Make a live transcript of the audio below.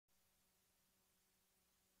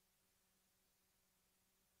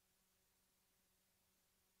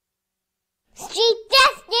Street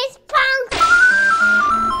Justice Punk!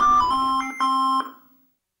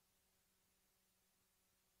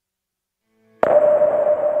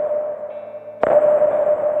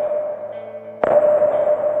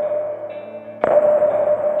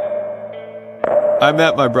 I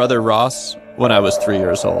met my brother Ross when I was 3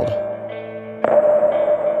 years old.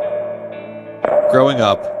 Growing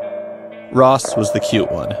up, Ross was the cute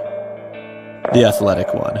one, the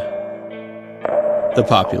athletic one, the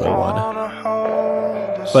popular one.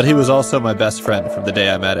 But he was also my best friend from the day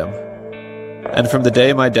I met him. And from the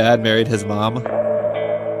day my dad married his mom,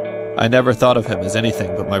 I never thought of him as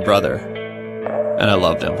anything but my brother, and I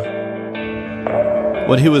loved him.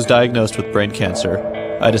 When he was diagnosed with brain cancer,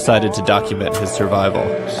 I decided to document his survival.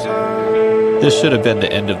 This should have been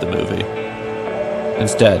the end of the movie.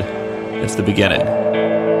 Instead, it's the beginning.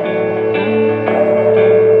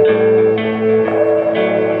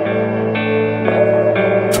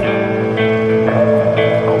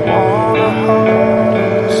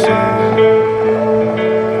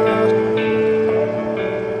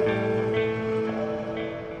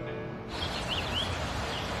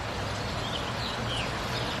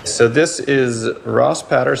 So this is Ross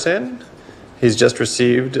Patterson. He's just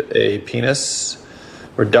received a penis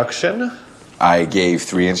reduction. I gave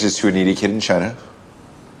 3 inches to a needy kid in China.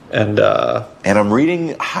 And I'm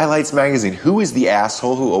reading Highlights magazine. Who is the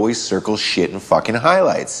asshole who always circles shit in fucking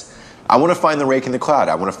highlights? I want to find the rake in the cloud.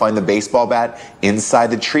 I want to find the baseball bat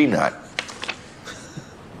inside the tree nut.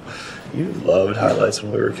 You loved highlights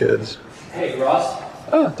when we were kids. Hey, Ross.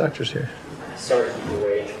 Oh, doctor's here. Sorry to keep you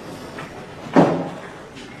waiting.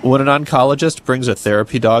 When an oncologist brings a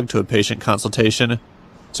therapy dog to a patient consultation,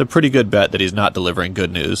 it's a pretty good bet that he's not delivering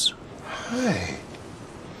good news. Hey.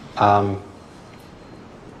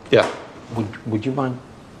 Yeah. Would you mind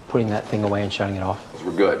putting that thing away and shutting it off?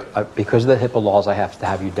 We're good. Because of the HIPAA laws, I have to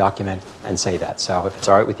have you document and say that. So if it's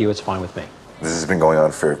all right with you, it's fine with me. This has been going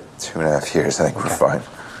on for 2.5 years. I think we're fine.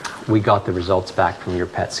 We got the results back from your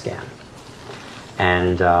PET scan.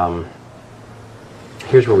 And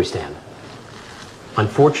here's where we stand.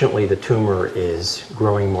 Unfortunately, the tumor is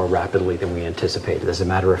growing more rapidly than we anticipated. As a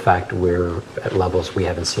matter of fact, we're at levels we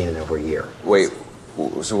haven't seen in over a year. Wait,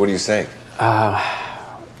 so what are you saying?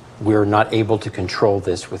 We're not able to control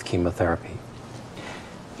this with chemotherapy.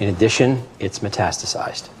 In addition, it's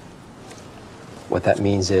metastasized. What that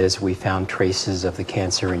means is we found traces of the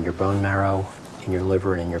cancer in your bone marrow, in your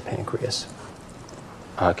liver, and in your pancreas.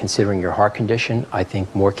 Considering your heart condition, I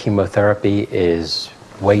think more chemotherapy is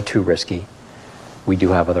way too risky. We do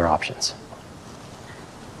have other options.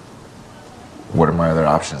 What are my other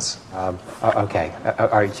options? Okay. All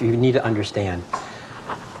right, so you need to understand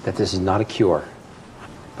that this is not a cure,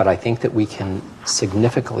 but I think that we can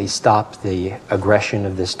significantly stop the aggression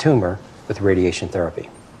of this tumor with radiation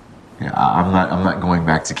therapy. Yeah, I'm not going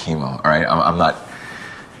back to chemo. All right, I'm not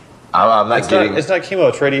getting. It's not chemo.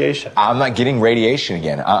 It's radiation. I'm not getting radiation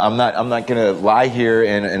again. I'm not gonna lie here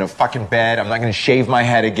in a fucking bed. I'm not gonna shave my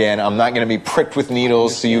head again. I'm not gonna be pricked with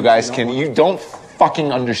needles so you guys can. You don't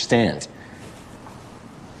fucking understand.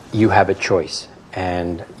 You have a choice,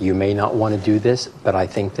 and you may not want to do this, but I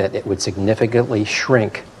think that it would significantly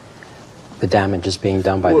shrink the damages being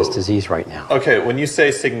done by this disease right now. Okay, when you say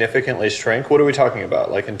significantly shrink, what are we talking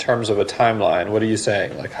about? Like in terms of a timeline, what are you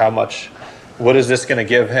saying? Like how much? What is this going to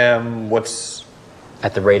give him? What's...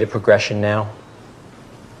 At the rate of progression now,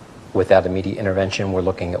 without immediate intervention, we're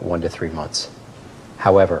looking at 1 to 3 months.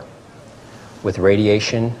 However, with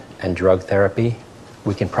radiation and drug therapy,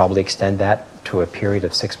 we can probably extend that to a period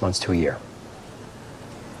of 6 months to a year.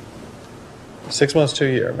 6 months to a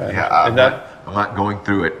year, man. Yeah, I'm not going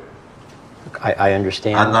through it. I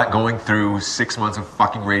understand. I'm not going through 6 months of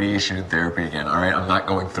fucking radiation and therapy again, all right? I'm not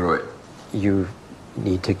going through it. You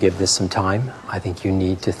need to give this some time. I think you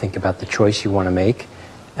need to think about the choice you want to make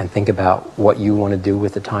and think about what you want to do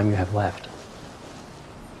with the time you have left.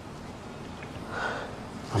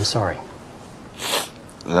 I'm sorry.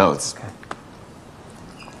 No, it's... Okay.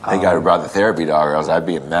 Thank God I brought the therapy dog, or else I'd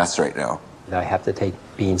be a mess right now. I have to take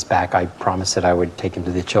Beans back. I promised that I would take him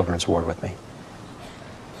to the children's ward with me.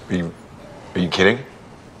 Are you kidding?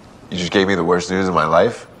 You just gave me the worst news of my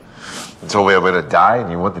life? You told me I'm gonna die and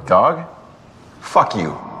you want the dog? Fuck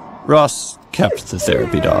you. Ross kept the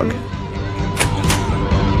therapy dog.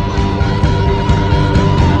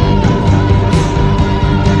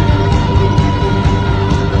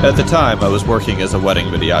 At the time, I was working as a wedding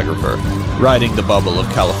videographer, riding the bubble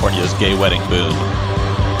of California's gay wedding boom.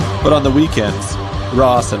 But on the weekends,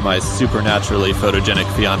 Ross and my supernaturally photogenic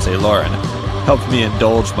fiancée Lauren helped me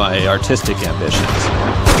indulge my artistic ambitions.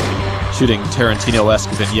 shooting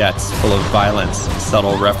Tarantino-esque vignettes full of violence and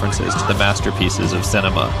subtle references to the masterpieces of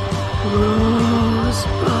cinema.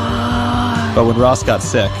 But when Ross got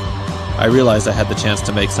sick, I realized I had the chance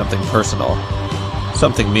to make something personal,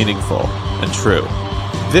 something meaningful and true.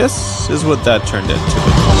 This is what that turned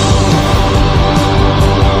into.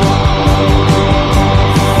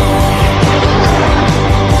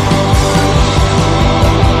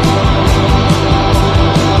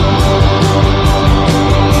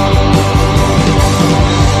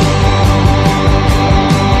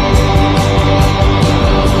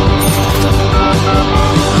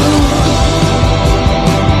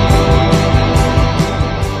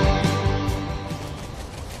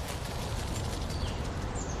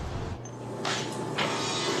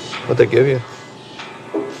 What'd they give you?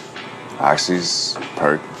 Oxys,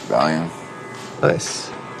 Perk, Valium. Nice.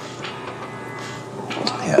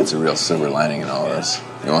 Yeah, it's a real silver lining in all of this.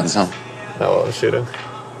 You want some? Not while I was shooting.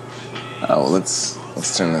 Oh, well, let's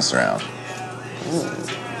turn this around.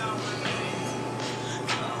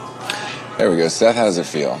 There we go. Seth, how does it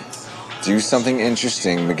feel? Do something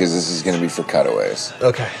interesting because this is going to be for cutaways.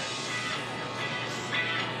 Okay.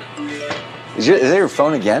 Is that your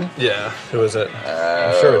phone again? Yeah. Who is it?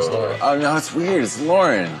 I'm sure it's Lauren. Oh, no, it's weird. It's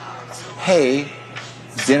Lauren. Hey,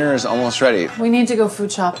 dinner is almost ready. We need to go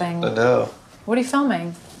food shopping. No. What are you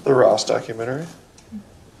filming? The Ross documentary.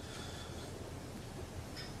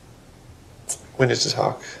 We need to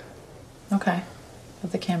talk. Okay.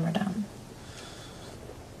 Put the camera down.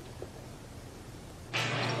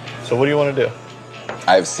 So what do you want to do?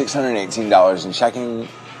 I have $618 in checking.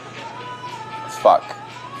 Fuck.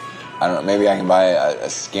 I don't know. Maybe I can buy a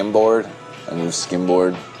skim board, a new skim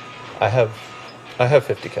board. I have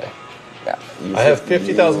 $50K. Yeah. I have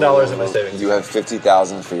 $50,000 in my savings. You have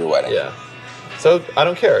 $50,000 for your wedding. Yeah. So I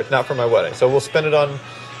don't care. It's not for my wedding. So we'll spend it on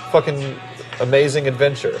fucking amazing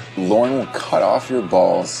adventure. Lauren will cut off your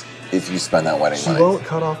balls if you spend that wedding money. She won't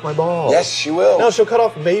cut off my balls. Yes, she will. No, she'll cut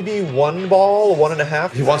off maybe one ball,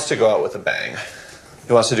 1.5. He wants to go out with a bang.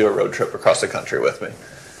 He wants to do a road trip across the country with me.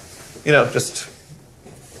 You know, just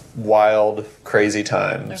wild, crazy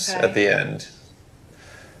times at the end.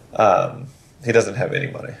 He doesn't have any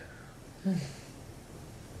money.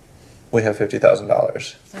 We have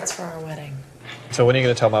 $50,000. That's for our wedding. So when are you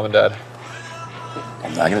going to tell Mom and Dad?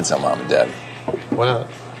 I'm not going to tell Mom and Dad. Why not?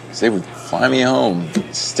 Because they would fly me home,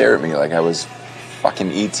 stare at me like I was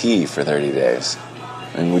fucking E.T. for 30 days.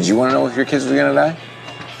 And would you want to know if your kids were going to die?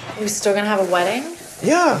 Are we still gonna have a wedding?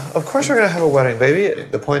 Yeah, of course we're going to have a wedding, baby.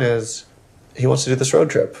 The point is, he wants to do this road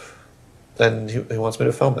trip. And he wants me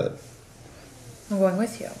to film it. I'm going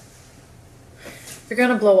with you. If you're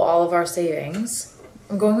gonna blow all of our savings,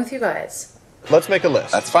 I'm going with you guys. Let's make a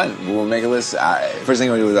list. That's fine. We'll make a list. First thing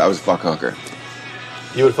I would do is I would fuck a hooker.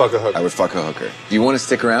 You would fuck a hooker? I would fuck a hooker. Do you want to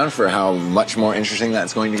stick around for how much more interesting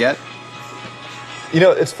that's going to get? You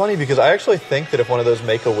know, it's funny because I actually think that if one of those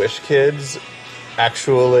Make-A-Wish kids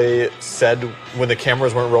actually said, when the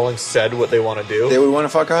cameras weren't rolling, said what they want to do, They would want to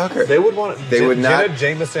fuck a hooker. they would want They would not- Jenna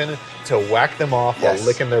Jameson to whack them off Yes. while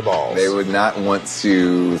licking their balls. They would not want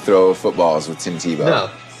to throw footballs with Tim Tebow. No.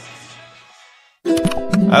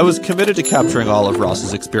 I was committed to capturing all of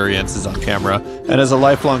Ross's experiences on camera, and as a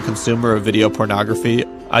lifelong consumer of video pornography,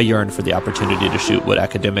 I yearned for the opportunity to shoot what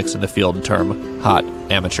academics in the field term hot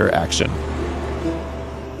amateur action.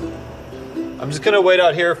 I'm just gonna wait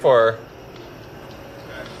out here for...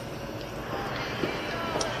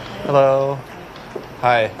 Hello.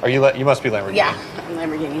 Hi. Are you? You must be Lamborghini. Yeah, I'm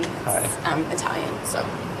Lamborghini. Hi. I'm Italian, so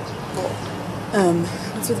cool.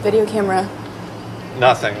 What's with the video camera?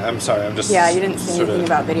 Nothing. I'm sorry. I'm just. Yeah, you didn't say sorta- anything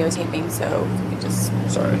about videotaping, so you just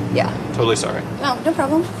Sorry. yeah. Totally sorry. No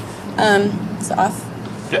problem. It's off.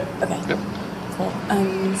 Yeah. Okay. Yep. Cool.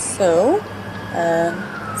 So,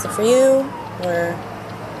 is it for you or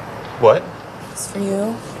What? is it for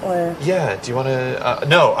you or? Yeah. Do you want to?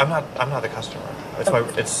 No, I'm not. I'm not the customer. It's my.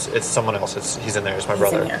 It's someone else. He's in there. It's my He's in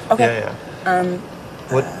brother. there. Okay. Yeah. Yeah.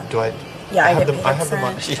 What do I? Yeah, I have get the. paid I have the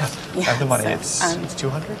money. upfront. Yeah. I have the money. So, it's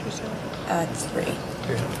 200. You said. 3.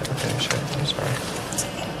 300. Okay. Sure. I'm sorry.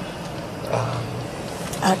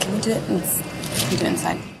 Can we do it? Can we do it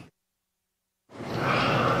inside?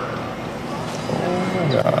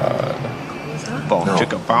 Boom,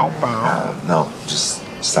 chicka, bow, bow. No, just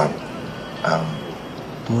stop.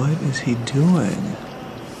 What is he doing?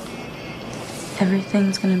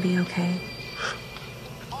 Everything's gonna be okay.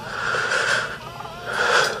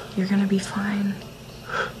 You're gonna be fine.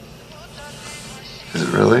 Is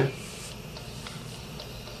it really?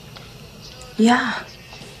 Yeah.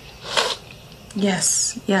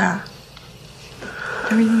 Yes, yeah.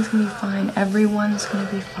 Everything's gonna be fine. Everyone's gonna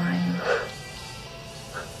be fine.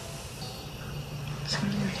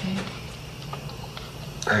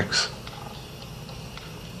 Thanks.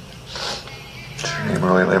 Is your name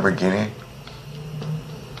really Lamborghini?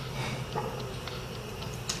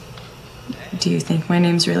 Do you think my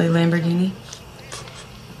name's really Lamborghini?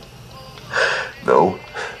 No.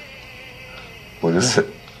 What is it?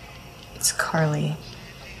 It's Carly.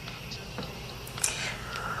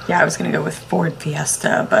 Yeah, I was gonna go with Ford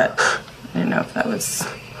Fiesta, but I didn't know if that was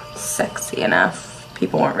sexy enough.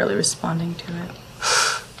 People weren't really responding to it.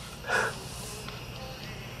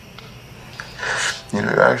 You know,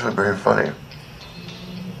 you're actually very funny.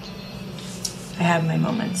 I have my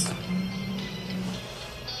moments.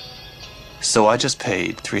 So I just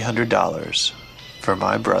paid $300 for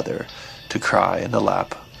my brother to cry in the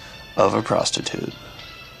lap of a prostitute.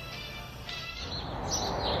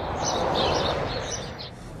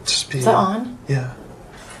 Is that on? Yeah.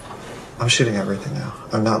 I'm shooting everything now.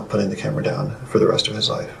 I'm not putting the camera down for the rest of his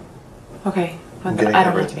life. Okay, but getting I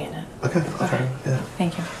don't have to everything. be in it. Okay, okay, yeah.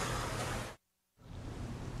 Thank you.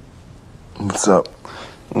 What's up?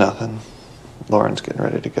 Nothing. Lauren's getting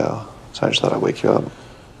ready to go, so I just thought I'd wake you up.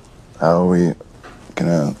 How are we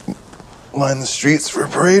gonna line the streets for a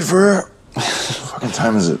parade for her? What fucking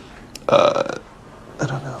time is it? I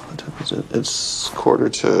don't know. What time is it? It's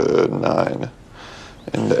 8:45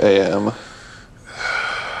 in the AM.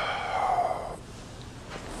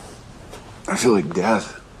 I feel like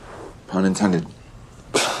death. Pun intended.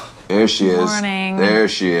 There she is. Morning. There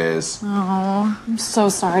she is. Oh, I'm so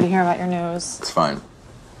sorry to hear about your news. It's fine.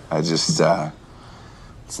 I just,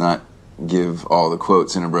 let's not give all the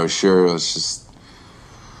quotes in a brochure. Let's just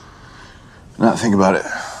not think about it.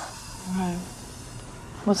 Okay.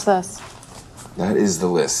 What's this? That is the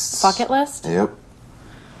list. Bucket list? Yep.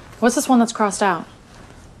 What's this one that's crossed out?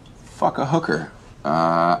 Fuck a hooker.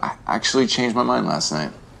 I actually changed my mind last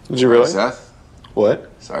night. Did you really? Sorry, Seth?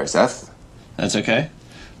 What? Sorry, Seth. That's okay.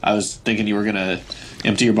 I was thinking you were gonna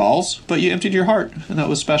empty your balls, but you emptied your heart, and that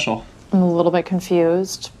was special. I'm a little bit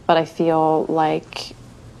confused, but I feel like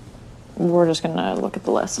we're just gonna look at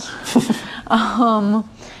the list.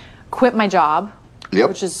 Quit my job, Yep.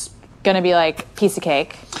 which is gonna be like piece of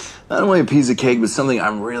cake. Not only a piece of cake, but something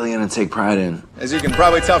I'm really gonna take pride in. As you can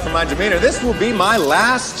probably tell from my demeanor, this will be my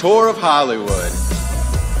last tour of Hollywood.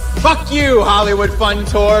 Fuck you, Hollywood Fun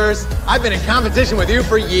Tours. I've been in competition with you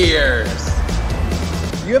for years.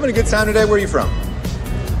 You having a good time today? Where are you from?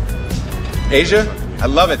 Asia? I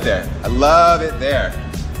love it there. I love it there.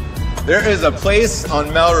 There is a place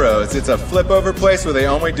on Melrose. It's a flip-over place where they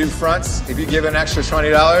only do fronts. If you give an extra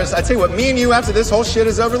 $20, I tell you what, me and you, after this whole shit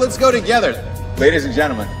is over, let's go together. Ladies and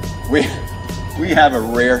gentlemen, we have a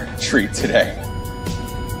rare treat today.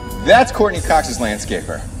 That's Courtney Cox's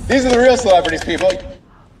landscaper. These are the real celebrities, people.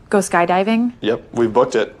 Go skydiving? Yep, we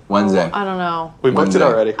booked it. Wednesday. I don't know. We booked it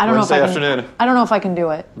already. I don't know if Wednesday I can. afternoon. I don't know if I can do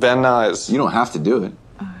it. Van Nuys. You don't have to do it.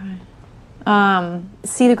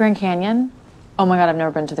 See the Grand Canyon? Oh my God, I've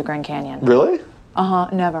never been to the Grand Canyon. Really?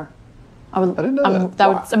 Never. I didn't know that. That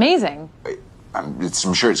was amazing.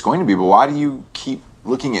 I'm sure it's going to be, but why do you keep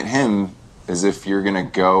looking at him as if you're gonna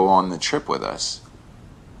go on the trip with us?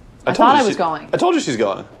 I thought I was going. I told you she's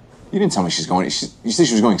going. You didn't tell me she's going. You said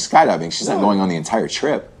she was going skydiving. She's not going on the entire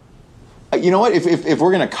trip. You know what? If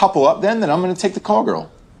we're gonna couple up, then I'm gonna take the call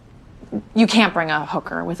girl. You can't bring a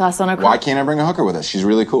hooker with us on a cruise. Why can't I bring a hooker with us? She's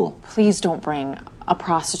really cool. Please don't bring a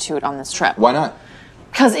prostitute on this trip. Why not?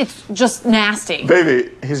 Because it's just nasty.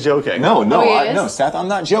 Baby, he's joking. No, Oh, he is? no, Seth, I'm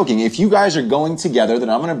not joking. If you guys are going together, then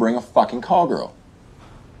I'm gonna bring a fucking call girl.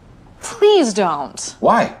 Please don't.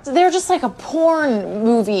 Why? They're just like a porn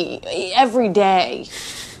movie every day.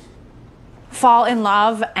 Fall in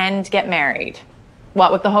love and get married.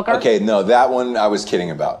 What, with the hooker? Okay, no, that one I was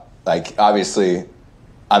kidding about. Like, obviously,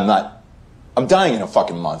 I'm dying in a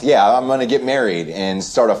fucking month. Yeah, I'm gonna get married and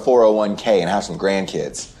start a 401k and have some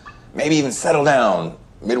grandkids. Maybe even settle down,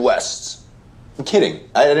 Midwest. I'm kidding.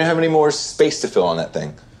 I didn't have any more space to fill on that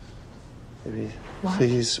thing. Baby,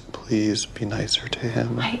 please be nicer to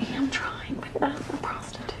him. I am trying, but not a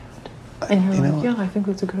prostitute. And you're like, yeah, I think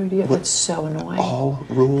that's a good idea. That's so annoying. All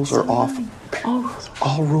rules are off.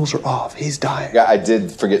 All rules are off. He's dying. Yeah, I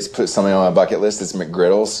did forget to put something on my bucket list. It's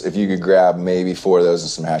McGriddles. If you could grab maybe 4 of those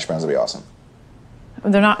and some hash browns, that'd be awesome.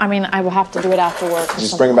 They're not, I mean, I will have to do it after work.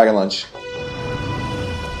 Just bring them back at lunch.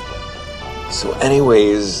 So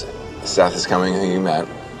anyways, Seth is coming, who you met.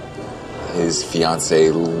 His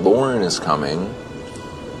fiancée, Lauren, is coming.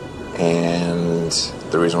 And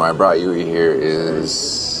the reason why I brought you here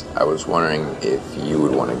is I was wondering if you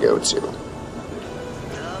would want to go too.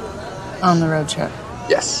 On the road trip.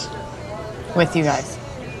 Yes, With you guys.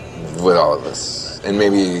 with all of us. And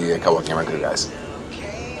maybe a couple of camera crew guys.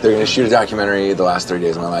 They're gonna shoot a documentary, the last 30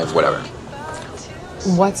 days of my life, whatever.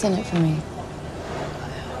 What's in it for me?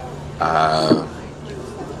 I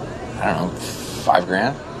don't know, $5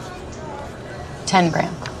 grand? 10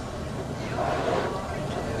 grand.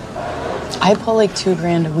 I pull like $2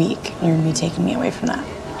 grand a week, and you're gonna be taking me away from that.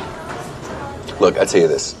 Look, I'll tell you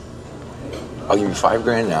this. I'll give you $5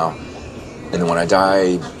 grand now, and then when I die,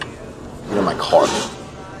 you know my car.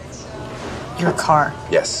 Your car.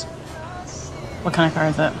 Yes. What kind of car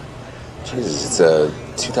is it? Jesus, it's a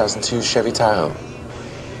 2002 Chevy Tahoe.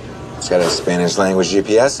 It's got a Spanish language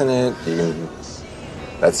GPS in it. You can.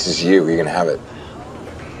 That's just you. You're gonna have it.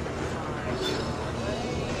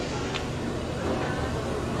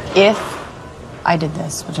 If I did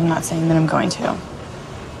this, which I'm not saying that I'm going to,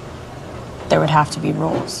 there would have to be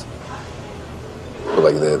rules. But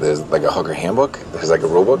like there's like a hooker handbook. There's like a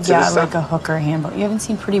rule book to Yeah, this like stuff? a hooker handbook. You haven't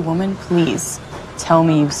seen Pretty Woman? Please tell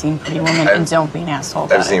me you've seen Pretty Woman and don't be an asshole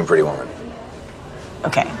about I've seen Pretty Woman.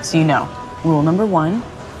 Okay, so you know. Rule number 1,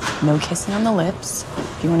 no kissing on the lips.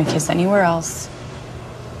 If you want to kiss anywhere else,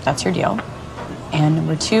 that's your deal. And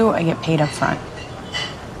number 2, I get paid up front.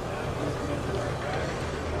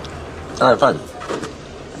 All right, fine.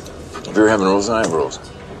 If you're having rules, then I have rules.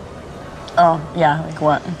 Oh, yeah, like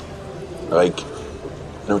what? Like,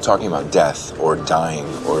 no talking about death or dying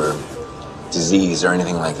or disease or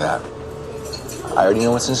anything like that. I already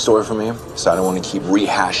know what's in store for me, so I don't want to keep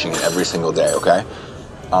rehashing it every single day, okay?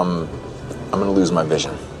 I'm gonna lose my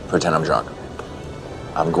vision. Pretend I'm drunk.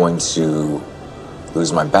 I'm going to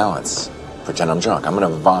lose my balance. Pretend I'm drunk. I'm gonna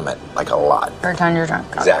vomit, like a lot. Pretend you're drunk.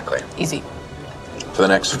 Exactly. Easy. For the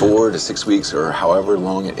next 4 to 6 weeks or however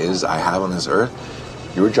long it is I have on this earth,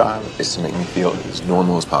 your job is to make me feel as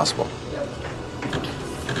normal as possible.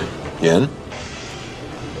 You in?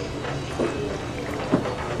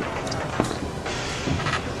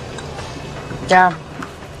 Yeah.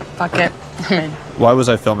 Fuck it. I'm in. Why was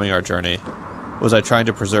I filming our journey? Was I trying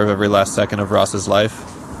to preserve every last second of Ross's life?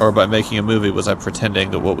 Or by making a movie, was I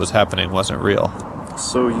pretending that what was happening wasn't real?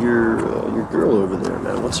 So your girl over there,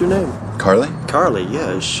 man, what's her name? Carly? Carly,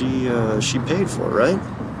 yeah. She paid for it, right?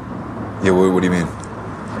 Yeah, what do you mean?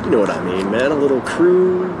 You know what I mean, man. A little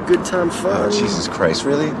crew, good time fun. Oh, Jesus Christ,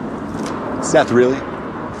 really? Seth, really?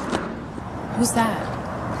 Who's that?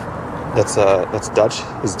 That's Dutch.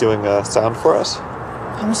 He's doing sound for us.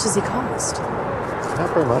 How much does he cost?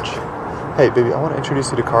 Not very much. Hey, baby, I want to introduce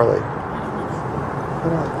you to Carly.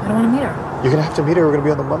 I don't want to meet her. You're gonna have to meet her. We're gonna be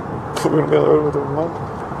on the month. We're gonna be on the road with her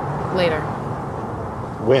month. Later.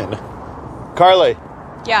 When? Carly.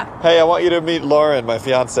 Yeah. Hey, I want you to meet Lauren, my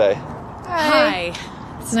fiance. Hi.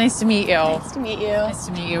 It's nice to meet you. Nice to meet you. Nice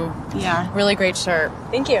to meet you. Yeah. Really great shirt.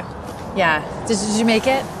 Thank you. Yeah. Did you make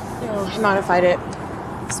it? No, I modified it.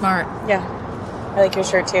 Smart. Yeah. I like your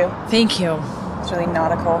shirt too. Thank you. It's really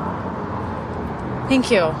nautical. Thank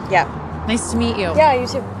you. Yeah. Nice to meet you. Yeah, you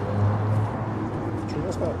too.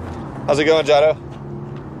 How's it going, Jado?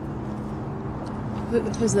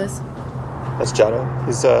 Who's this? That's Jado.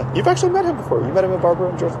 He's you've actually met him before. You met him at Barbara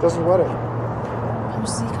and Justin's wedding. How much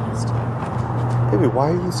does he cost? Baby,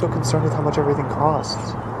 why are you so concerned with how much everything costs?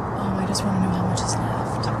 Oh, I just want to know how much is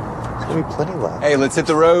left. There's gonna be plenty left. Hey, let's hit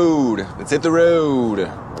the road. Let's hit the road.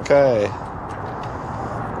 Okay.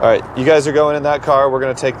 All right, you guys are going in that car. We're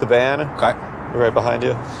gonna take the van. Okay. We're right behind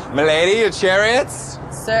you. Milady, your chariots?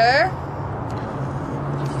 Sir?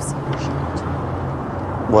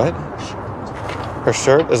 What? Her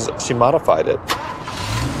shirt? She modified it.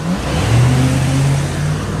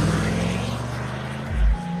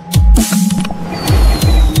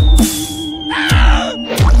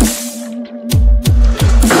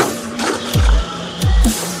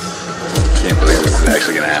 Can't believe this is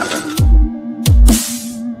actually gonna happen.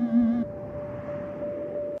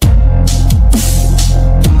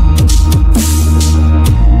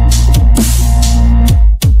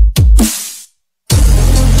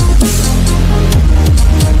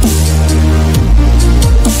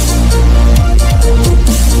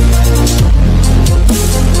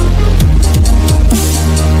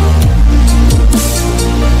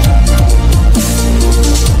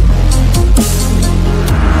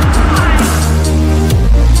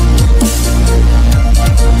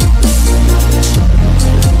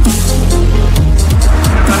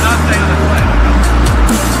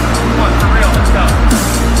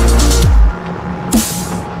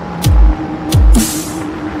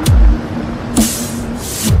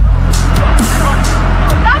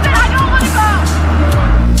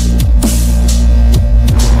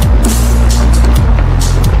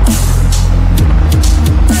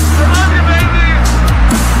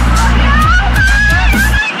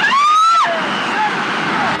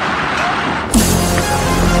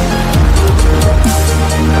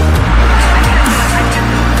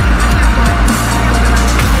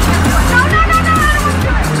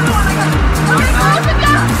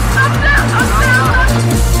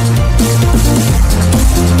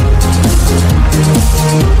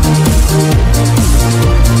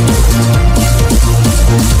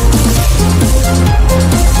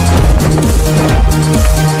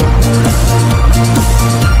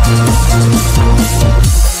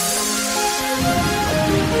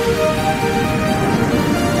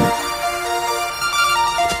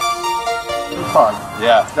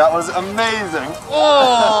 That was amazing.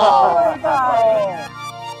 Oh.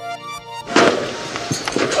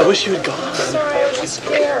 I wish you had gone. Sorry, I was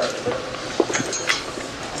scared.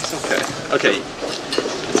 It's okay. Okay.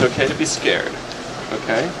 It's okay to be scared.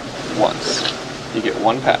 Okay? Once. You get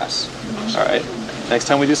one pass. All right? Next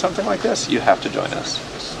time we do something like this, you have to join us.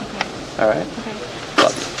 Okay. All right? Okay.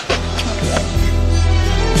 Love you.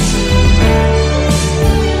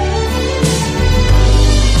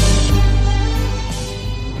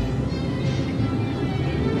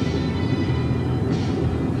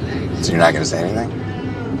 So you're not gonna say anything?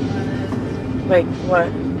 Like, what?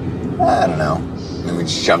 I don't know. I mean, we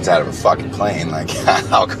just jumped out of a fucking plane. Like,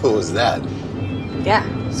 how cool is that? Yeah,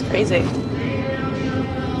 it's crazy.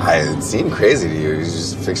 It seemed crazy to you. You were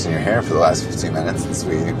just fixing your hair for the last 15 minutes since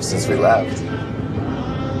we left.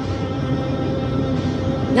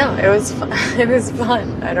 No, it was fun. It was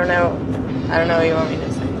fun. I don't know what you want me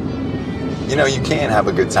to say. You know, you can have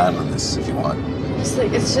a good time on this if you want.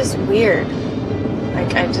 It's just weird.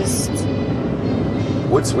 Like,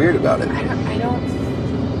 What's weird about it? I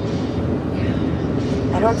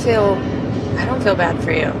don't feel bad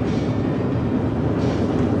for you.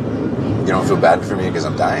 You don't feel bad for me because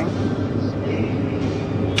I'm dying?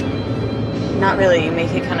 Not really. You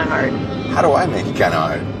make it kind of hard. How do I make it kind of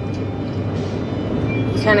hard?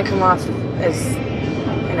 You kind of come off as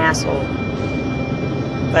an asshole.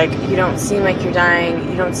 Like, you don't seem like you're dying.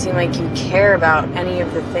 You don't seem like you care about any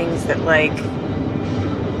of the things that, like,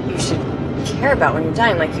 you should care about when you're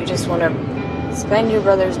dying. Like, you just want to spend your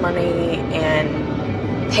brother's money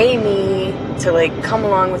and pay me to, like, come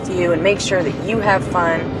along with you and make sure that you have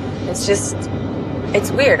fun. It's just,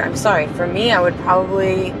 it's weird. I'm sorry. For me, I'd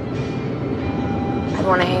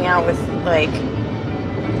want to hang out with, like,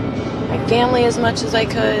 my family as much as I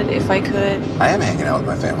could, if I could. I am hanging out with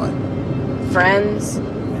my family. Friends.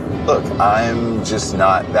 Look, I'm just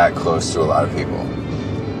not that close to a lot of people.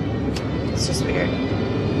 It's just weird.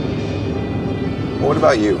 What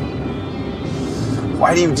about you?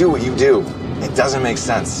 Why do you do what you do? It doesn't make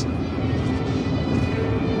sense.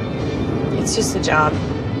 It's just a job.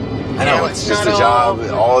 I know, it's just a job.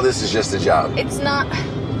 All this is just a job. It's not,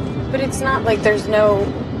 but it's not like there's no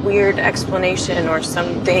weird explanation or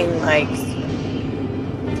something. Like,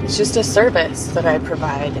 it's just a service that I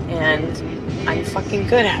provide, and I'm fucking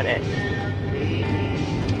good at it.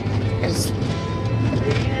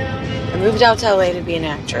 I moved out to LA to be an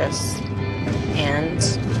actress, and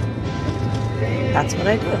that's what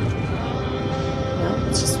I do. You know,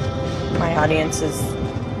 it's just, my audience is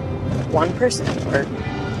one person, or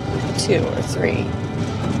 2 or 3.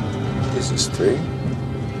 Is this 3?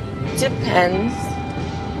 Depends.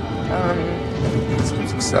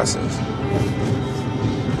 Seems excessive.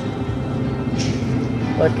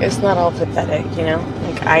 Look, it's not all pathetic, you know?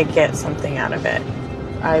 Like, I get something out of it.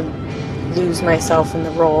 I lose myself in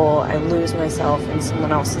the role, I lose myself in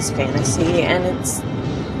someone else's fantasy, and it's...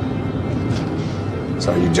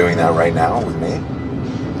 So are you doing that right now with me?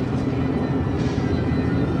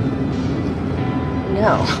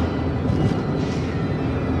 No.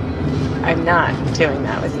 I'm not doing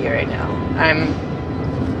that with you right now. I'm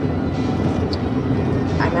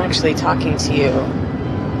actually talking to you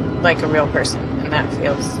like a real person, and that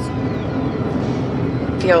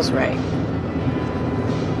feels right.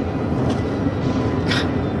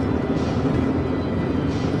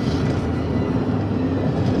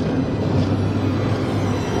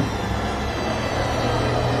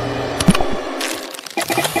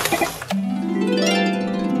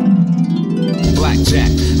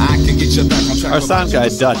 Our sound guy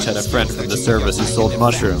Dutch had a friend from the service who sold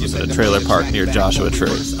mushrooms at a trailer park near Joshua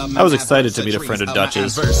Tree. I was excited to meet a friend of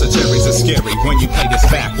Dutch's.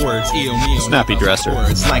 Snappy dresser.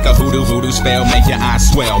 Like a voodoo spell, make your eyes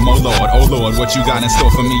swell. Oh Lord, what you got in store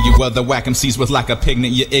for me? You other whack MCs with like a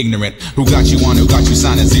pigment, you're ignorant. Who got you on, who got you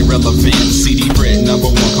signed is irrelevant. CD Brit, number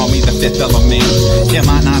 1, call me the 5th element. Am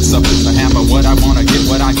I not supposed to have what I wanna get,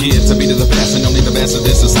 what I get? To be to the best and only the best, of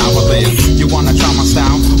this is how I live. You wanna try my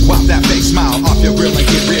style? Wipe that fake smile off your grill and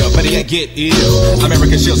get real, but it get ill.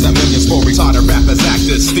 America shields that millions for retarded rappers,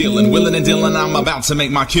 actors, stealing, willing and dealing. I'm about to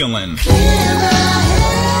make my killing.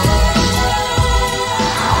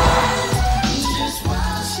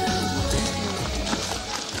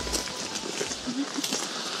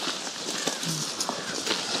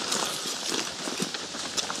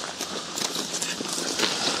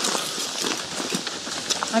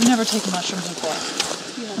 I've never taken mushrooms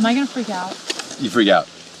before. Am I gonna freak out? You freak out.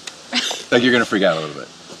 Like you're gonna freak out a little bit.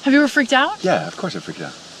 Have you ever freaked out? Yeah, of course I freaked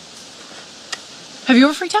out. Have you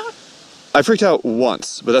ever freaked out? I freaked out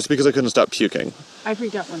once, but that's because I couldn't stop puking. I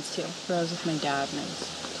freaked out once too, but I was with my dad and I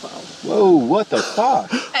was 12. Whoa, what the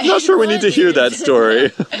fuck? I'm not sure we need to hear that story.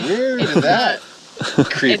 Where did that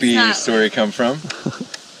creepy story come from?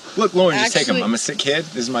 Look, Lauren, just take them. I'm a sick kid.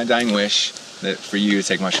 This is my dying wish that for you to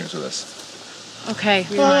take mushrooms with us. Okay,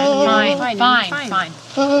 fine.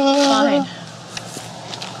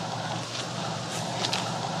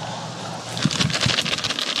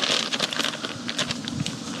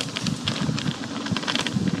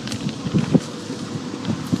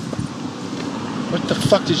 What the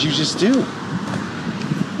fuck did you just do?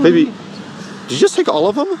 Baby, did you just take all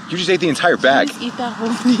of them? You just ate the entire bag. Just eat that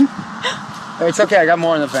whole thing. Hey, it's okay, I got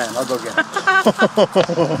more in the van. I'll go get it.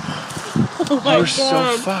 You're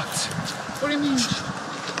so fucked. What do you mean?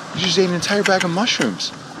 You just ate an entire bag of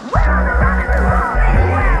mushrooms.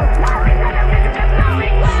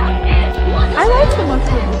 I like the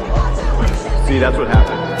mushrooms. See, that's what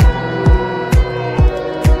happened.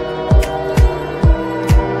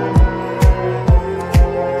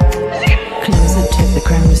 Closer to the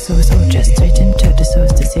crime source or just straight into the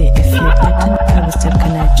source to see if you like an I will still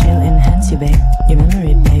connect, chill, enhance you, babe. Your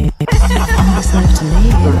memory, babe. All that's left to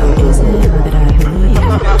leave, or is it all that I believe?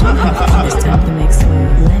 Don't have to understand the mix, so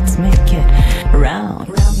let's make it round.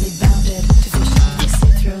 Roundly bounded, division, see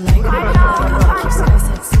through like you skies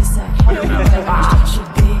at seaside.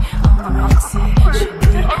 Should be on the red sea, should be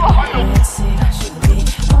on the red sea, should be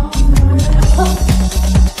on the red sea.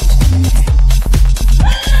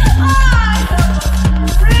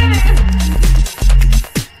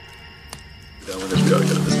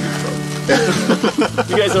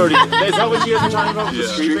 You guys already. Is that what you guys are talking about? Yeah.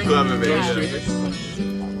 Street club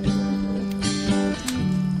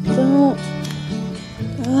Don't.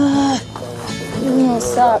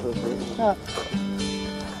 Stop. Stop.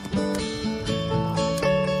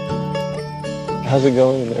 How's it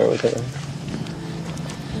going in there with her?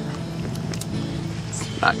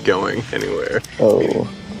 It's not going anywhere. Oh.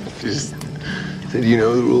 She just said, you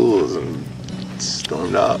know the rules, and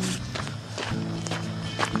stormed off.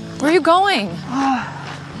 Where are you going?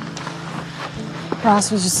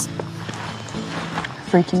 Ross was just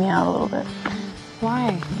freaking me out a little bit.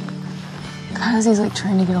 Why? Because he's like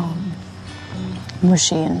trying to get all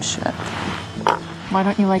mushy and shit. Why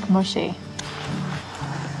don't you like mushy?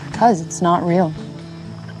 Because it's not real.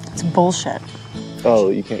 It's bullshit.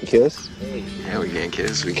 Oh, you can't kiss? Yeah, we can't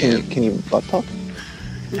kiss. We can't. Can you butt fuck?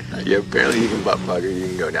 Yeah, apparently you can butt fuck or you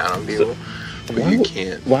can go down on people. But you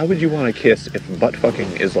can't. Why would you want to kiss if butt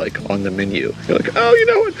fucking is like on the menu? You're like, oh, you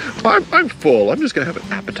know what? I'm full. I'm just gonna have an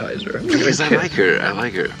appetizer. Because I like her. I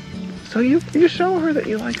like her. So you show her that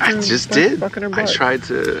you like her. I just did. Fucking her I butt. tried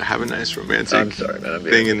to have a nice romantic I'm sorry, man.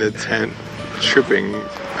 thing in the tent, tripping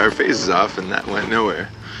our faces off, and that went nowhere.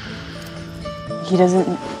 He doesn't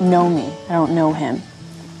know me. I don't know him.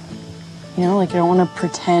 You know, like, I don't want to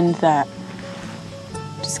pretend that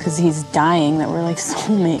just because he's dying that we're like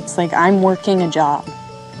soulmates. Like, I'm working a job.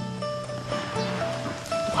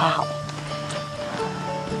 Wow.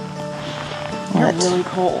 You're really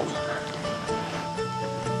cold.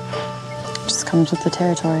 Just comes with the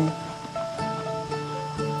territory.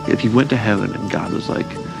 If you went to heaven and God was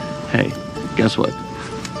like, hey, guess what?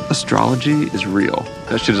 Astrology is real.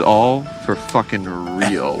 That shit is all for fucking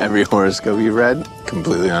real. Every horoscope you read,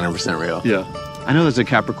 completely 100% real. Yeah. I know that's a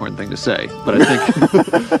Capricorn thing to say, but I think...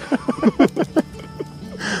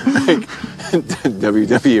 like,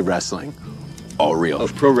 WWE wrestling, all real. Oh,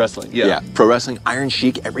 pro wrestling, yeah. Yeah, pro wrestling, Iron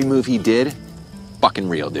Sheik, every move he did, fucking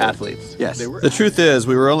real, dude. Athletes. Yes. The truth is,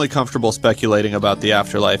 we were only comfortable speculating about the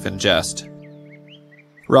afterlife in jest.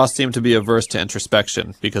 Ross seemed to be averse to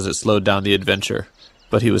introspection because it slowed down the adventure,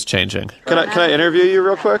 but he was changing. Can I interview you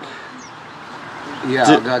real quick? Yeah,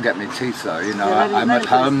 I'll go get my teeth though. You know, I'm at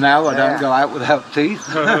home now. I don't go out without teeth.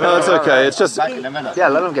 No, that's okay. It's just... Back in a minute. Yeah,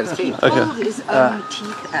 let him get his teeth. Okay. Pulled his own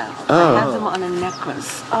teeth out. Oh. I have them on a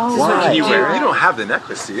necklace. Oh, wow. Can you wear it? You don't have the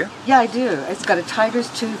necklace, do you? Yeah, I do. It's got a tiger's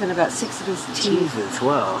tooth and about 6 of his teeth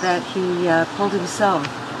that he pulled himself.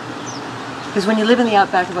 Because when you live in the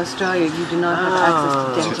outback of Australia, you do not have access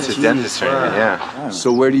to dentists. To dentistry, yeah.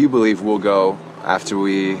 So where do you believe we'll go after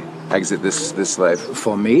we exit this life?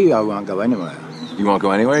 For me, I won't go anywhere. You won't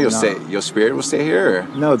go anywhere? You'll No. stay. Your spirit will stay here? Or?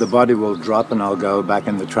 No, the body will drop and I'll go back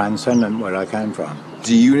in the transcendent where I came from.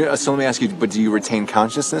 Do you, so let me ask you, but do you retain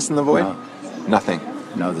consciousness in the void? No. Nothing.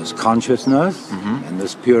 No, there's consciousness, and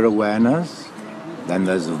there's pure awareness, then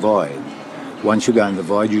there's the void. Once you go in the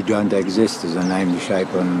void, you don't exist as a name,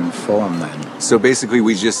 shape, and form then. So basically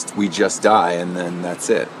we just die and then that's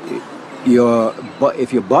it.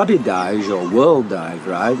 If your body dies, your world dies,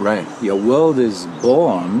 right? Right. Your world is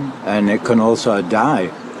born and it can also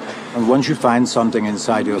die. And once you find something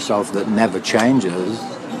inside yourself that never changes,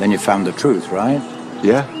 then you found the truth, right?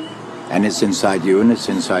 Yeah. And it's inside you, and it's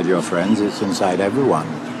inside your friends, it's inside everyone.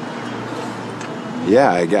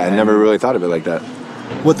 Yeah, I never really thought of it like that.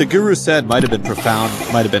 What the guru said might have been profound,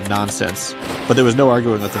 might have been nonsense, but there was no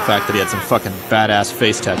arguing with the fact that he had some fucking badass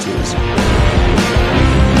face tattoos.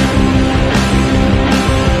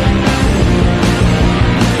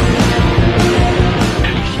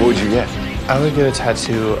 What would you get? I would get a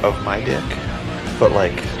tattoo of my dick, but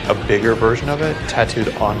like a bigger version of it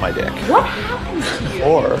tattooed on my dick. What happened to you?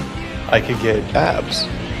 Or I could get abs.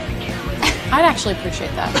 I'd actually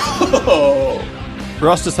appreciate that.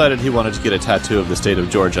 Ross decided he wanted to get a tattoo of the state of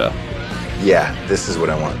Georgia. Yeah, this is what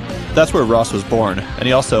I want. That's where Ross was born, and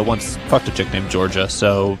he also once fucked a chick named Georgia,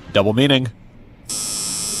 so double meaning. Is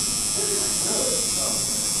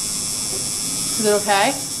it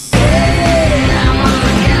okay?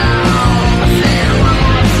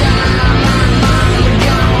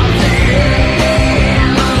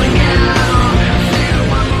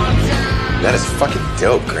 That is fucking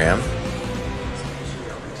dope, Graham.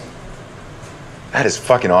 That is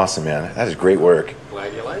fucking awesome, man. That is great work.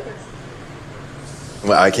 Glad you like it.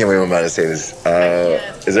 Well, I can't believe I'm about to say this.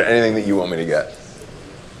 Is there anything that you want me to get?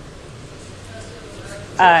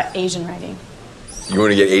 Asian writing. You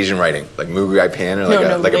want to get Asian writing, like Mugai Pan,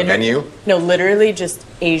 or like a menu? No, literally just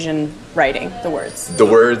Asian writing, the words. The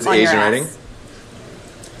words On your Asian ass. writing?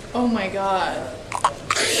 Oh my god.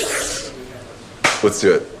 Let's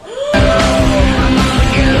do it.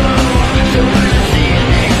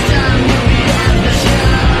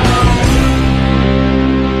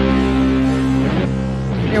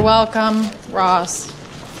 You're welcome, Ross.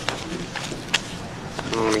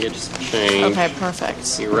 I'm gonna get you some change. Okay,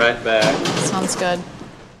 perfect. Be right back. Sounds good.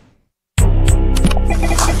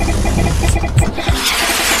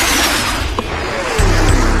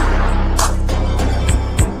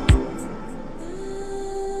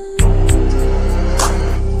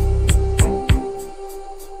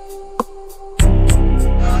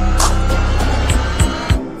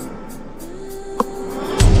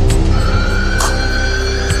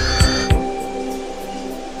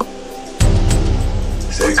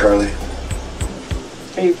 Say it, Carly.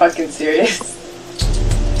 Are you fucking serious?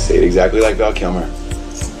 Say it exactly like Val Kilmer.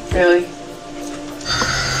 Really?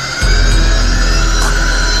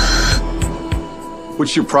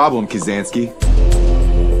 What's your problem, Kazansky?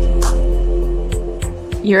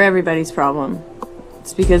 You're everybody's problem.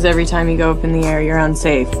 It's because every time you go up in the air, you're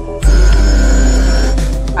unsafe.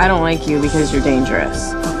 I don't like you because you're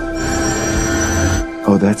dangerous.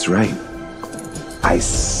 Oh, that's right.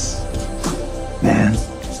 Ice. Man.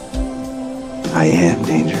 I am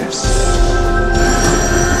dangerous.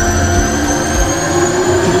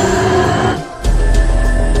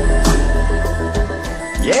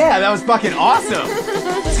 Yeah, that was fucking awesome.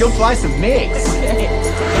 Let's go fly some MiGs.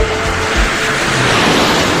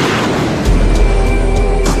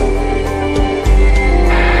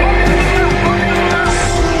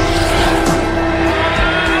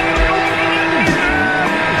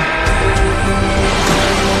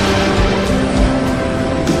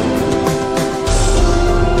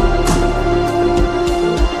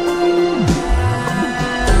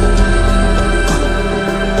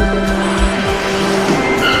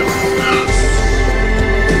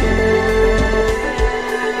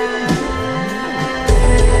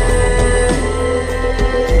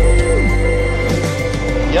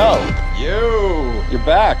 You're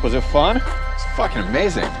back. Was it fun? It's fucking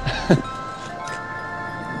amazing.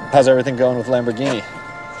 How's everything going with Lamborghini?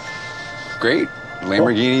 Great.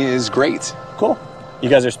 Lamborghini is great. Cool. You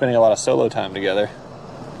guys are spending a lot of solo time together.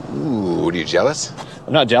 Ooh, are you jealous?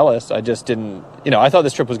 I'm not jealous. I just didn't, I thought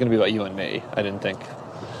this trip was going to be about you and me. I didn't think.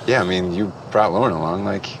 Yeah, I mean, you brought Lauren along,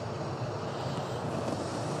 like...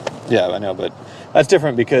 Yeah, I know, but that's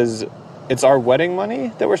different because it's our wedding money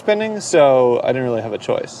that we're spending, so I didn't really have a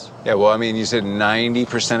choice. Yeah, well, I mean, you said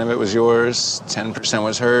 90% of it was yours, 10%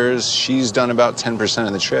 was hers. She's done about 10%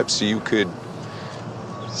 of the trip, so you could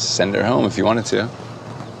send her home if you wanted to.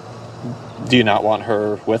 Do you not want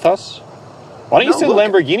her with us? Why don't you send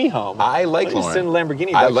Lamborghini home? I like Why don't Lauren. you send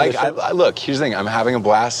Lamborghini back to the ship? Look, here's the thing. I'm having a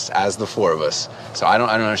blast as the four of us, so I don't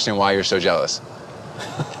understand why you're so jealous.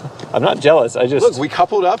 I'm not jealous. I just... Look, we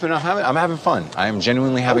coupled up and I'm having fun. I am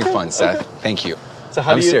genuinely having fun, Seth. Thank you. So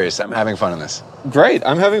how I'm do you... serious. I'm having fun in this. Great.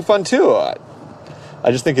 I'm having fun too.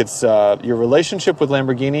 I just think it's your relationship with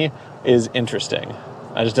Lamborghini is interesting.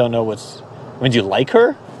 I just don't know what's... I mean, do you like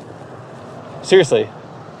her? Seriously.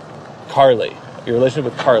 Carly. Your relationship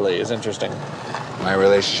with Carly is interesting. My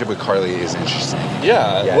relationship with Carly is interesting.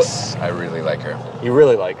 Yeah. Yes, I really like her. You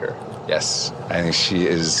really like her? Yes. I think she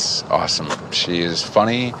is awesome. She is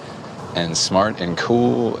funny and smart and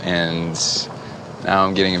cool and Now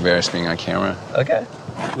I'm getting embarrassed being on camera. Okay.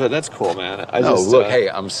 But that's cool, man. Look, hey,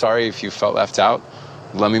 I'm sorry if you felt left out.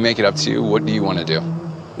 Let me make it up to you. What do you want to do?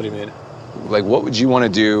 What do you mean? Like, what would you want to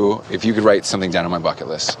do if you could write something down on my bucket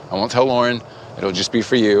list? I won't tell Lauren. It'll just be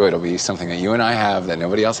for you. It'll be something that you and I have that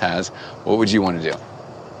nobody else has. What would you want to do?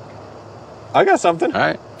 I got something. All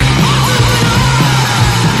right.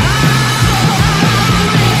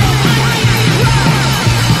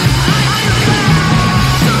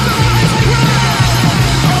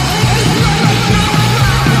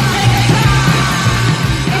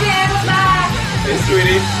 Hey,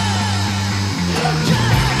 sweetie.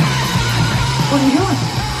 What are you doing?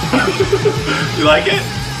 You like it?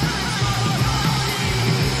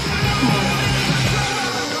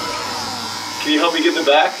 Can you help me get in the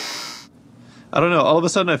back? I don't know. All of a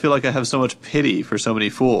sudden, I feel like I have so much pity for so many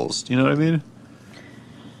fools. Do you know what I mean?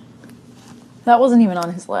 That wasn't even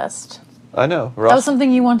on his list. I know. That was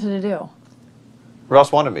something you wanted to do.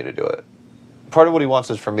 Ross wanted me to do it. Part of what he wants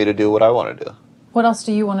is for me to do what I want to do. What else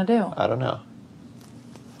do you want to do? I don't know.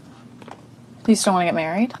 You still want to get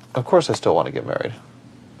married? Of course I still want to get married.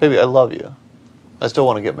 Baby, I love you. I still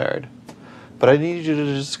want to get married. But I need you to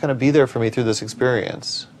just kind of be there for me through this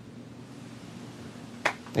experience.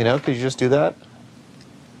 You know, could you just do that?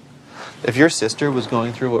 If your sister was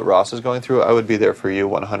going through what Ross is going through, I would be there for you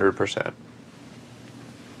 100%.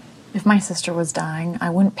 If my sister was dying,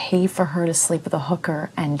 I wouldn't pay for her to sleep with a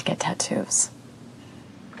hooker and get tattoos.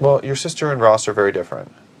 Well, your sister and Ross are very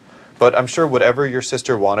different. But I'm sure whatever your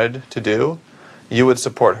sister wanted to do, you would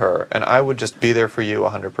support her, and I would just be there for you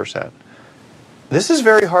 100%. This is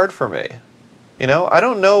very hard for me. You know, I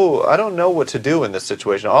don't know what to do in this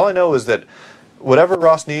situation. All I know is that whatever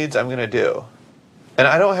Ross needs, I'm going to do. And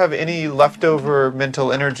I don't have any leftover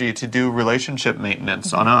mental energy to do relationship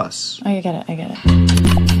maintenance on us. I get it.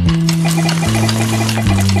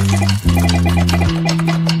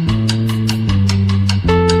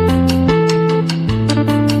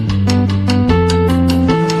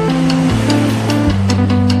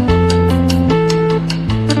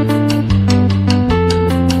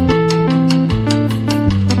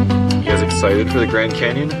 You guys excited for the Grand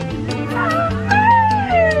Canyon?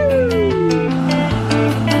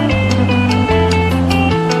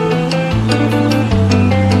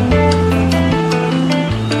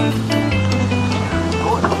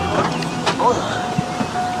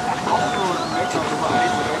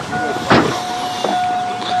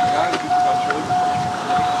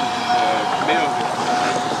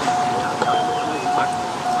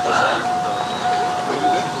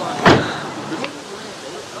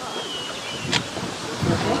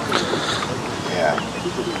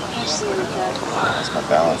 That's my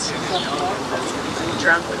balance.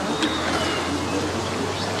 Drunk.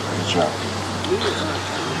 Drunk.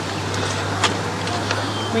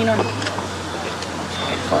 Lean on.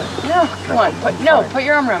 Fine. No, come on. Put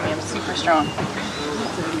your arm around me. I'm super strong.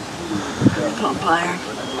 Come on, Plier.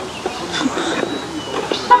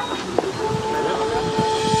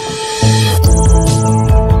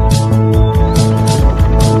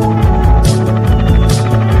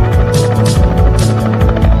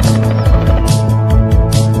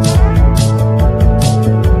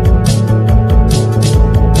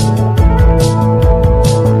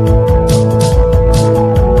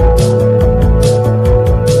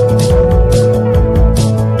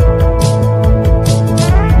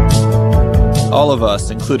 All of us,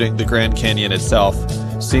 including the Grand Canyon itself,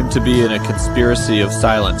 seem to be in a conspiracy of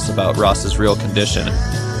silence about Ross's real condition.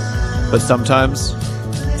 But sometimes,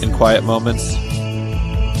 in quiet moments,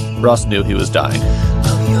 Ross knew he was dying.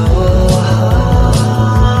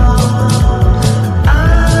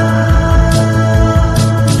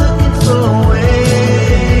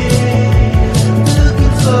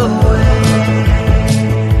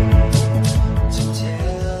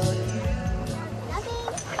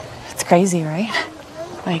 It's crazy, right?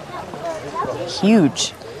 Like,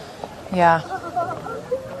 huge. Yeah.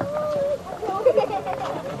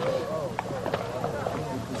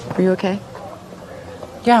 Are you okay?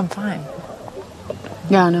 Yeah, I'm fine.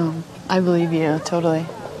 Yeah, no, I believe you, totally.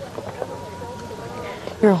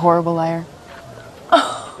 You're a horrible liar.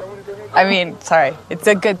 I mean, sorry, it's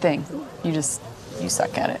a good thing. You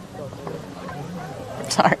suck at it.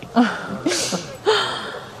 Sorry.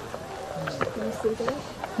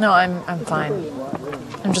 No, I'm fine.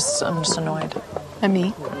 I'm just annoyed. At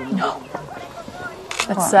me? No.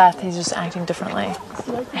 That's Seth. He's just acting differently.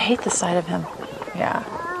 I hate this side of him. Yeah.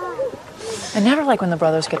 I never like when the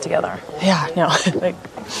brothers get together. Yeah, no. Like,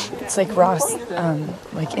 it's like Ross,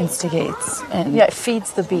 like instigates and yeah, it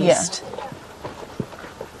feeds the beast. Yeah.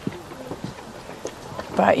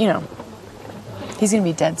 But you know, he's gonna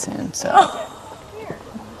be dead soon. So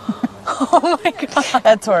Oh my god.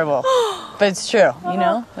 That's horrible. But it's true, you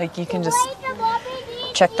know? Like you can just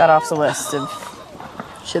check that off the list of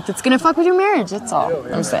shit that's gonna fuck with your marriage. That's all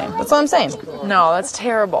I'm saying. That's all I'm saying. No, that's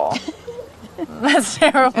terrible. That's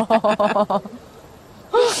terrible.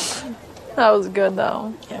 That was good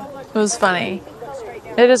though. Yeah. It was funny.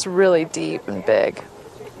 It is really deep and big.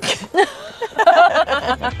 Let's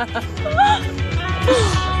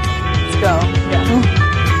go. Yeah.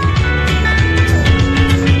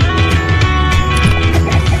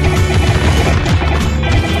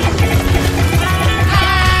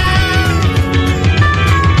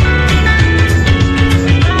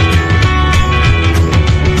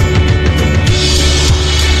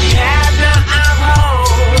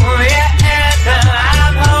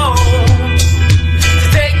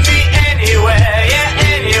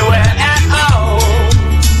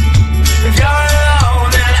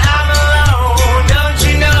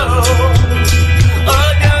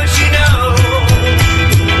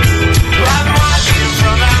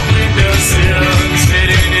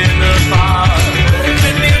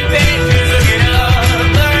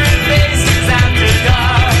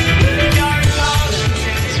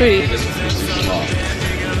 Sweetie.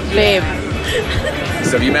 Babe.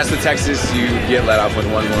 So if you mess with Texas, you get let off with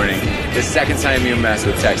one warning. The second time you mess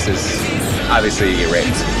with Texas, obviously you get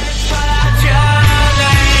raped.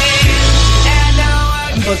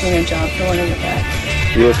 I'm booking a job for one of the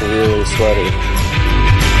guys. You look really sweaty.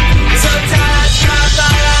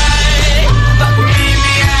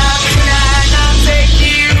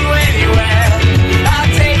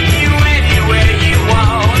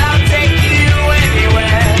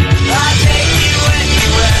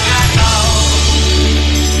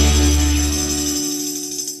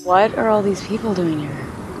 What are all these people doing here?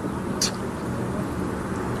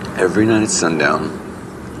 Every night at sundown,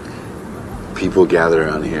 people gather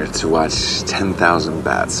around here to watch 10,000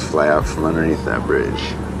 bats fly out from underneath that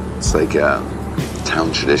bridge. It's like a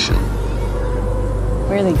town tradition.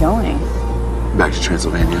 Where are they going? Back to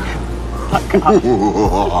Transylvania. Fuck off.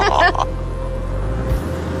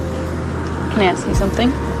 Can I ask you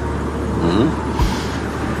something? Mm-hmm.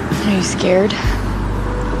 Are you scared?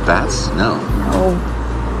 Bats? No. No.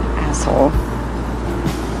 Asshole.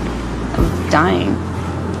 I'm dying.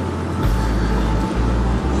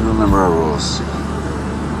 You remember our rules.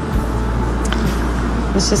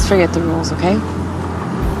 Let's just forget the rules, okay?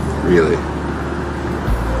 Really?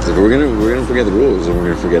 If we're gonna forget the rules, and we're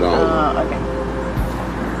gonna forget all of them. Okay.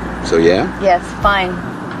 So yeah? Yes, fine.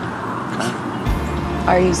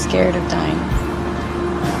 Are you scared of dying?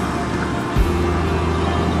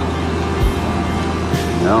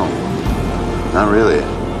 No. Not really.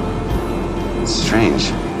 It's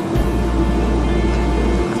strange. I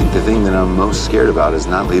think the thing that I'm most scared about is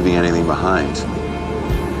not leaving anything behind.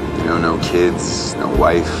 You know, no kids, no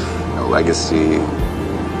wife, no legacy,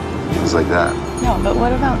 things like that. No, but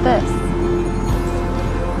what about this?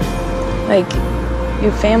 Like,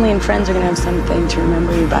 your family and friends are gonna have something to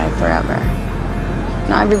remember you by forever.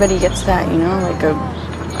 Not everybody gets that, you know? Like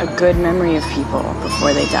a good memory of people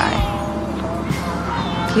before they die.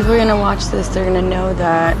 People are gonna watch this, they're gonna know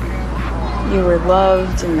that you were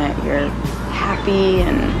loved and that you're happy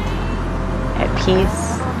and at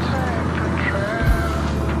peace.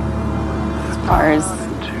 As far as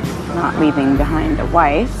not leaving behind a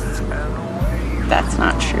wife, that's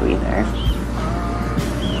not true either.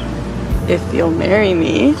 If you'll marry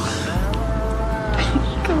me,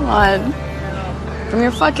 come on. From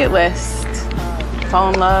your bucket list, fall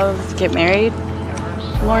in love, get married,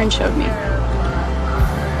 Lauren showed me.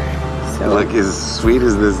 So, Look, as sweet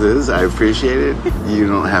as this is, I appreciate it. You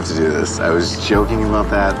don't have to do this. I was joking about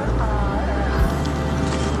that.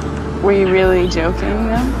 were you really joking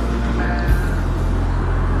though?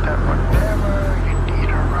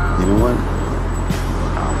 You know what?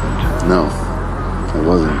 No, I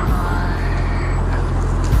wasn't.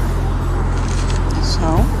 So?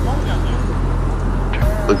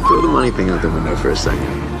 Look, throw the money thing out the window for a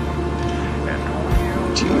second.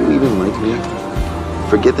 Do you even like me?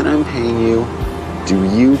 Forget that I'm paying you. Do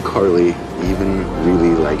you, Carly, even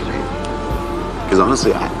really like me? Because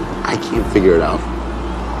honestly, I can't figure it out.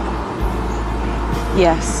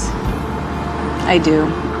 Yes, I do.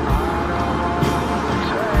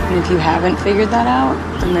 And if you haven't figured that out,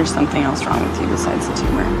 then there's something else wrong with you besides the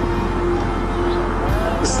tumor.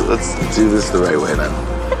 Let's do this the right way then.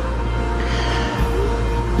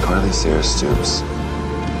 Carly Sarah Stoops,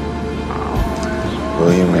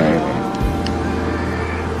 will you marry me?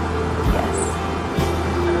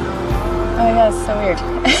 Oh my god, it's so weird.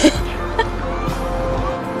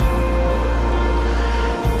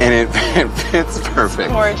 And it fits perfect.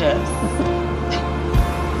 Gorgeous.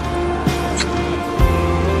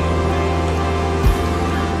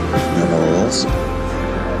 Memories.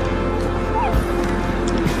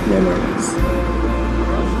 Memories.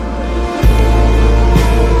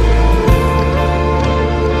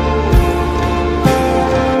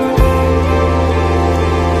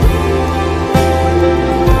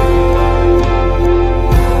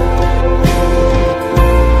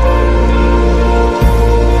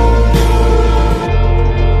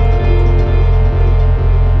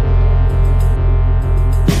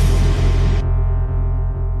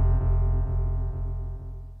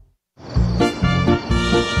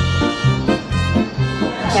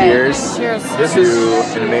 Cheers. Cheers. This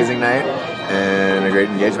is an amazing night and a great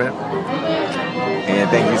engagement. And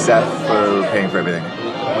thank you, Seth, for paying for everything.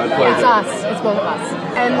 My pleasure. It's us. It's both of us.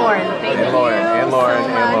 And Lauren. Thank you. And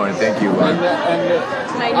Lauren. Thank you.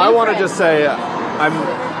 I want to just say I'm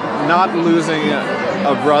not losing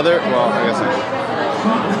a brother. Well, I guess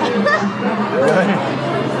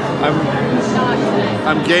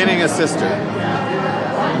I'm gaining a sister.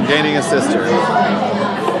 I'm gaining a sister.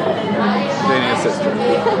 Gaining a sister.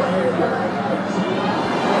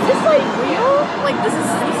 Is this like real? Like this is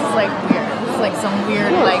like weird. This is like some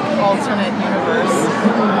weird like alternate universe.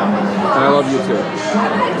 And I love you too.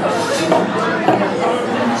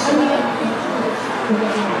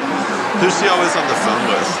 Who's she always on the phone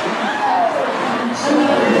with?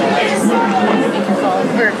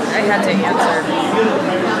 I had to answer.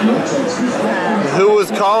 Who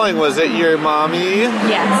was calling? Was it your mommy?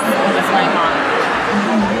 Yes, it was my mom.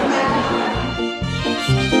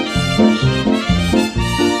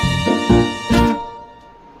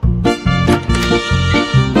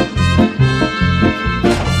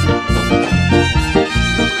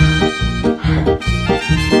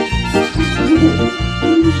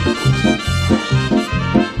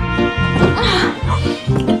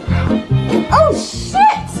 Oh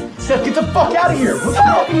shit! Seth, get the fuck out of here! What the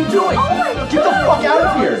fuck are you doing? Oh my God. Get the fuck out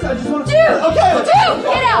of here! Dude, get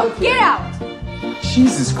out! Get out!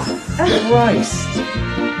 Jesus Christ!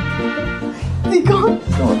 Be gone.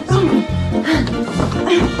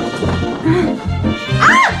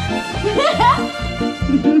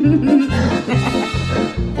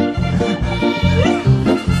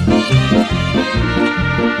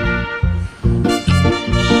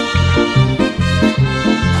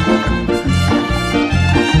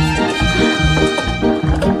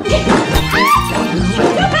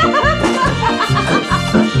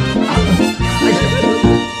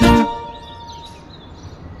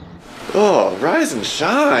 Oh, rise and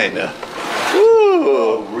shine. Ooh.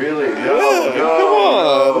 Oh, really?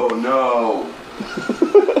 No, no.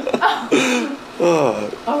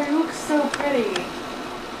 Oh, you look so pretty.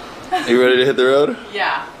 You ready to hit the road?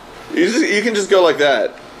 Yeah. You can just go like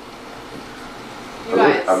that. You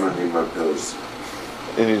guys. I'm gonna need my pills.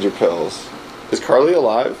 You need your pills. Is Carly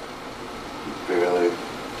alive? Barely.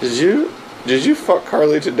 Did you fuck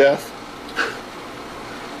Carly to death?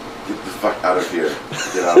 Get the fuck out of here.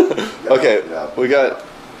 Get out. Get Okay, out, get out. we got.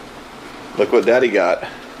 Look what Daddy got.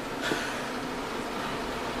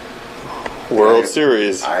 World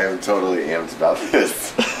Series. I am totally amped about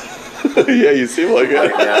this. Yeah, you seem like it.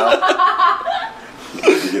 Right now. You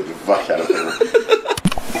need to get the fuck out of here.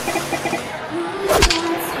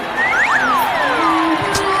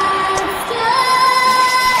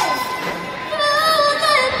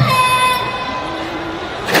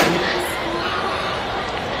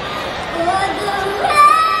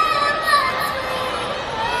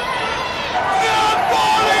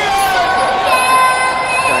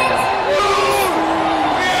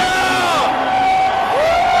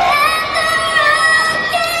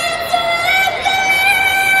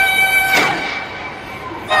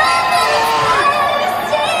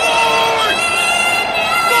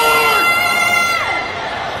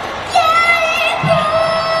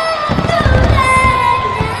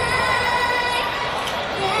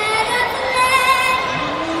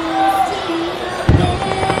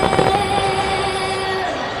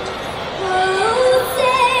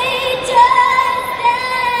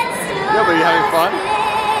 Yeah, but are you having fun?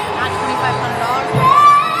 Not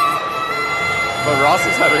 $2,500. But Ross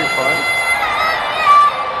is having fun.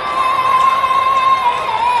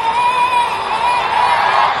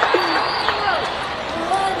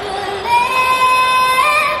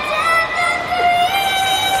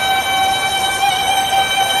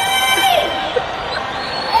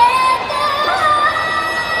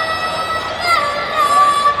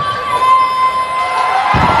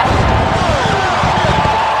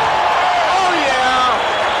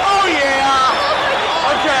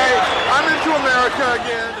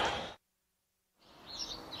 Again.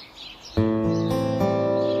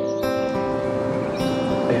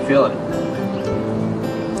 How you feeling?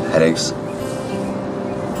 Headaches.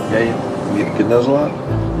 Yeah, you You eat kid nose a lot?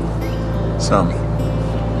 Some.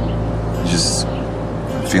 Just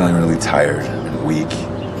feeling really tired and weak.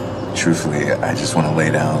 Truthfully, I just want to lay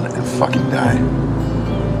down and fucking die.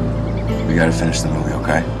 We gotta finish the movie,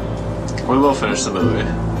 okay? We will finish the movie.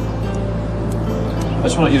 I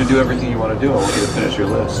just want you to do everything you want to do. I want you to finish your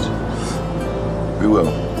list. We will.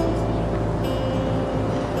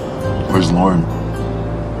 Where's Lauren?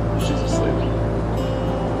 She's asleep.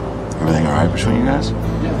 Everything all right between you guys?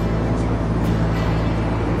 Yeah.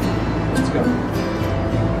 Let's go.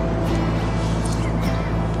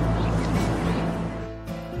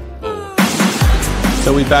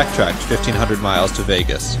 So we backtracked 1,500 miles to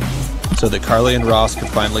Vegas so that Carly and Ross could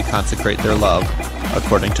finally consecrate their love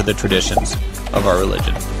according to the traditions of our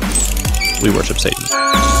religion. We worship Satan.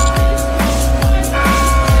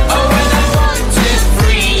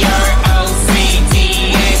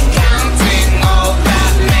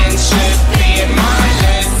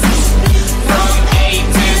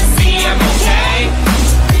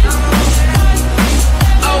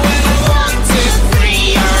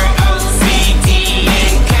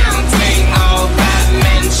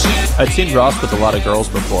 I'd seen Ross with a lot of girls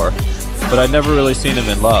before, but I'd never really seen him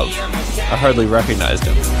in love. I hardly recognized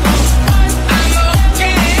him.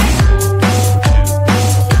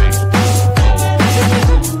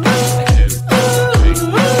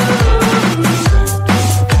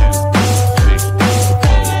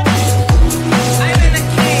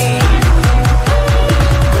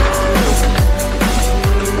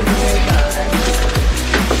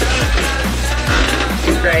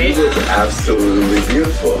 You look absolutely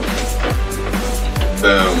beautiful.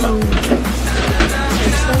 Boom.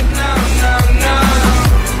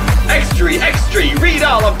 Extra, read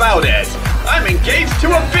all about it. I'm engaged to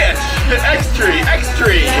a bitch. Extra.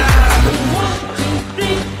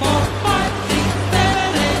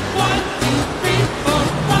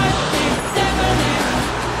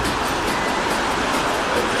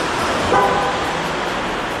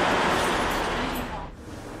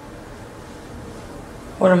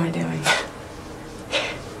 What am I doing?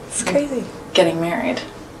 It's crazy. Getting married.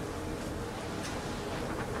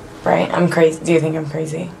 Right? I'm crazy. Do you think I'm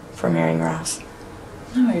crazy for marrying Ross?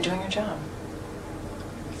 No, you're doing your job.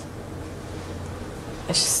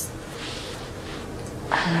 I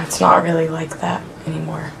don't know, it's not really like that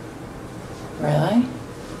anymore. Really?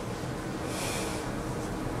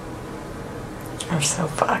 I'm so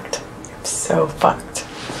fucked. I'm so fucked.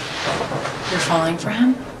 You're falling for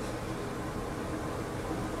him?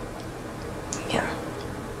 Yeah.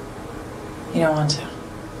 You don't want to?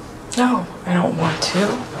 No, I don't want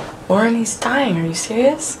to. Lauren, he's dying. Are you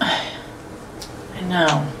serious? I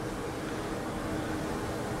know.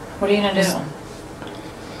 What are you gonna do?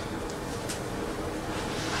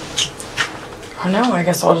 Oh no, I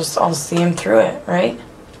guess I'll see him through it, right?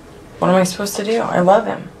 What am I supposed to do? I love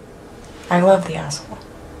him. I love the asshole.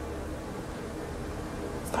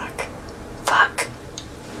 Fuck.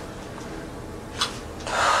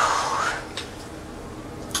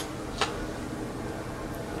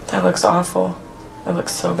 That looks awful. That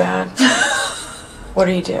looks so bad. What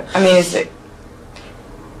do you do? I mean, is it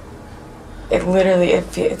literally,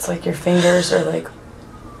 it's like your fingers are like,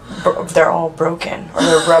 they're all broken, or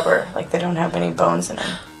they're rubber, like they don't have any bones in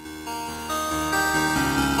them.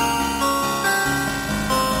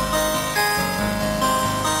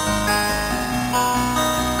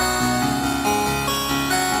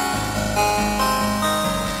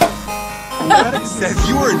 Said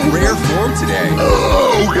you were in rare form today.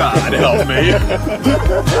 Oh, God help me.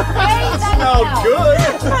 Smelled good.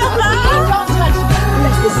 Don't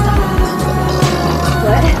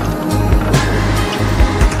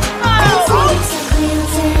touch me.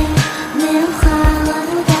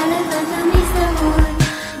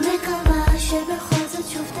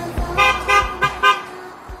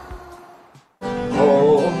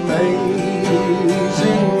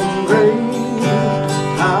 Amazing grace,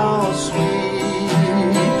 how sweet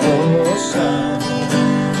the sound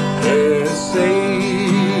that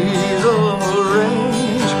saves a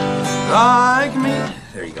wretch like me.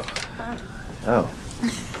 There you go. Oh.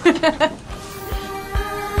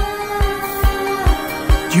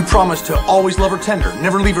 You promise to always love her tender,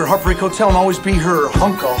 never leave her Heartbreak Hotel, and always be her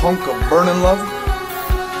hunk of burning love?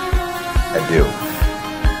 I do.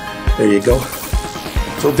 There you go.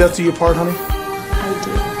 Till death do you part, honey?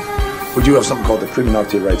 I We do have something called the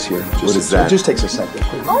Prima-Nocte rights here. What is that? It just takes a second.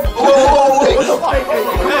 Hey.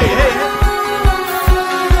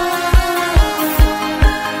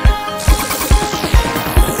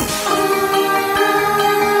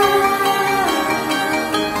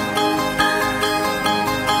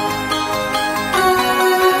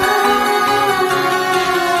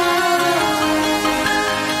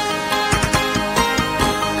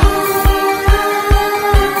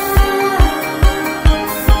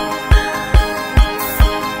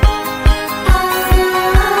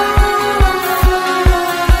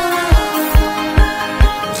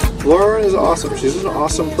 awesome. She's an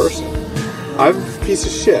awesome person. I'm a piece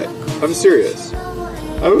of shit. I'm serious.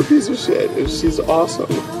 I'm a piece of shit, and she's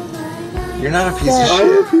awesome. You're not a piece of shit. I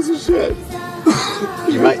am a piece of shit.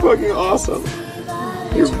 You're fucking awesome.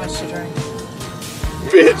 You're too much to drink.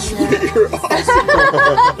 Bitch, you're awesome.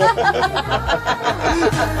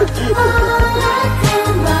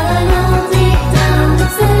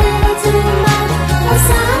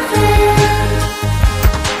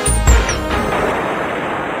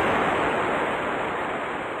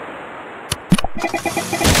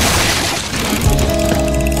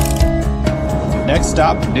 Next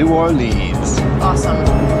stop, New Orleans. Awesome.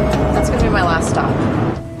 That's gonna be my last stop.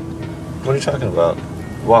 What are you talking about?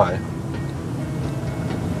 Why?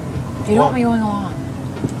 You don't want me going along.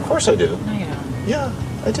 Of course I do. No, you don't. Yeah,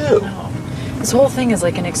 I do. No. This whole thing is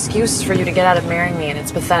like an excuse for you to get out of marrying me, and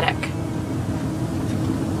it's pathetic.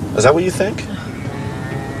 Is that what you think?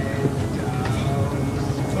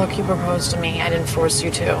 Look, you proposed to me. I didn't force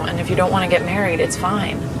you to. And if you don't want to get married, it's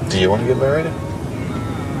fine. Do you want to get married?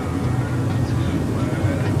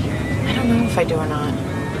 I don't know if I do or not.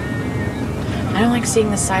 I don't like seeing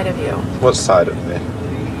this side of you. What side of me?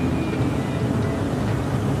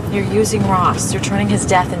 You're using Ross. You're turning his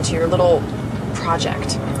death into your little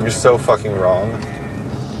project. You're so fucking wrong.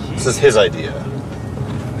 This is his idea.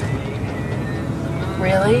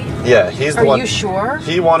 Really? Yeah, he's the one. Are you sure?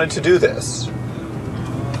 He wanted to do this.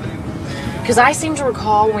 Because I seem to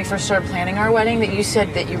recall when we first started planning our wedding that you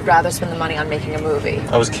said that you'd rather spend the money on making a movie.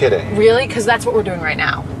 I was kidding. Really? Because that's what we're doing right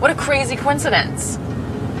now. What a crazy coincidence.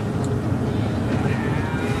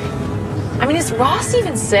 I mean, is Ross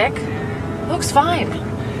even sick? Looks fine.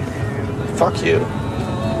 Fuck you.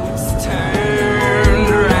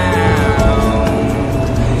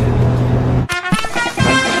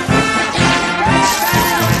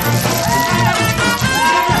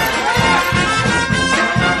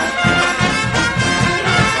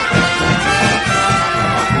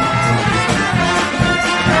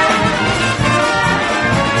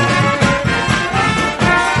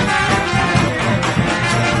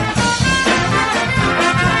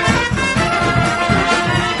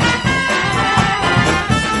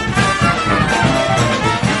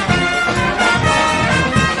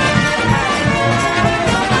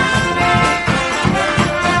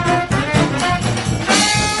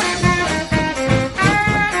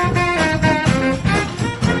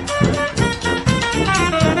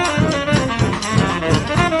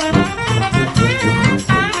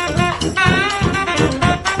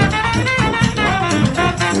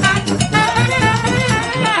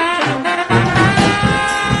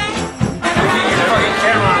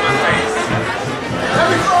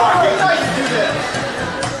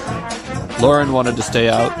 Lauren wanted to stay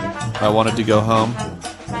out. I wanted to go home.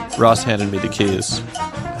 Ross handed me the keys.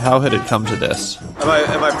 How had it come to this?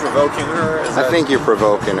 Am I provoking her? I think you're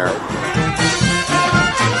provoking her.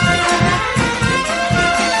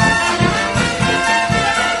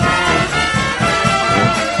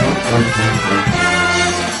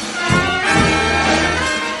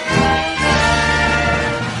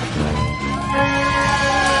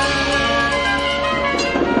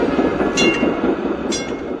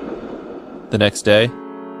 The next day,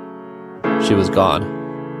 she was gone.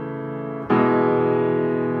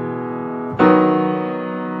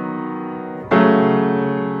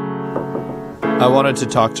 I wanted to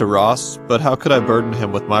talk to Ross, but how could I burden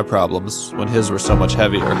him with my problems when his were so much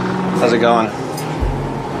heavier? How's it going?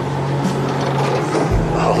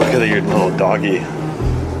 Oh, look at your little doggy.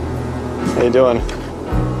 How you doing?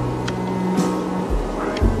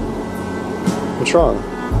 What's wrong?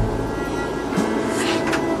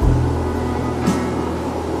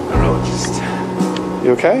 I don't know, just...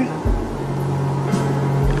 You okay?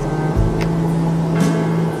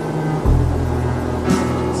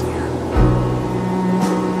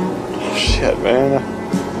 Oh, shit, man.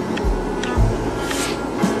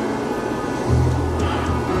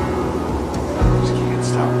 Just can't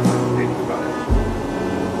stop thinking about it.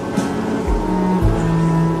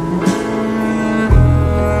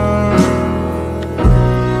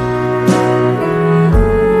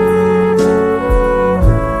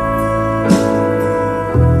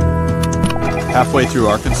 Halfway through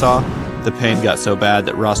Arkansas, the pain got so bad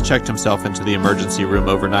that Ross checked himself into the emergency room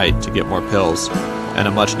overnight to get more pills and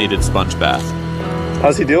a much-needed sponge bath.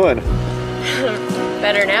 How's he doing?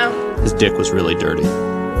 Better now. His dick was really dirty.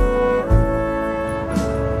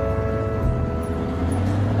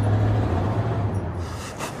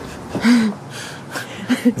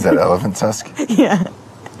 Is that elephant tusk? Yeah.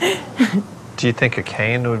 Do you think a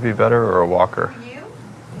cane would be better or a walker?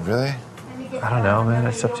 Really? I don't know, man.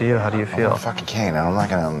 It's up to you. How do you feel? I'm fucking Kane. I'm not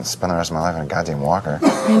gonna spend the rest of my life in a goddamn walker.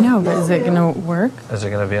 I know, but is it gonna work? Is it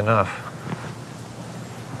gonna be enough?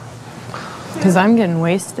 Because I'm getting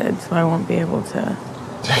wasted, so I won't be able to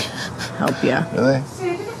help you. Really?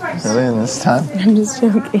 Really? In this time? I'm just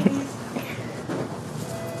joking.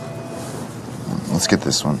 Let's get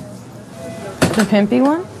this one. The pimpy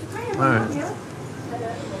one? All right.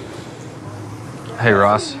 Hey,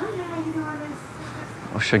 Ross.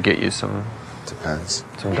 I should get you some. Depends.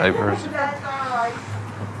 Some diapers.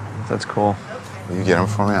 That's cool. Will you get them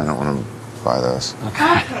for me? I don't want to buy those.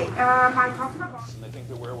 Okay.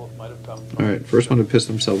 All right. First one to piss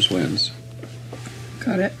themselves wins.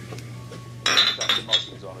 Got it.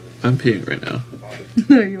 I'm peeing right now.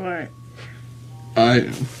 No, you aren't.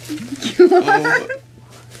 I'm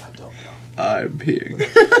peeing.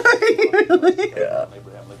 Really? Yeah.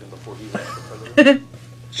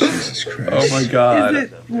 Jesus Christ. Oh my God. Is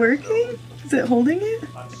it working? Is it holding it?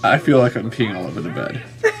 I feel like I'm peeing all over the bed.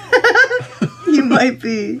 You might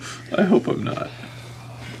be. I hope I'm not.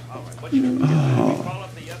 Oh.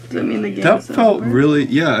 Does that mean the game That is felt over? really,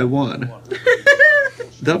 yeah, I won.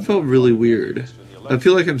 That felt really weird. I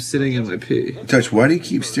feel like I'm sitting in my pee. Touch, why do you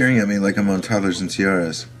keep staring at me like I'm on Toddlers and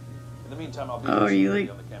Tiaras? Oh, are you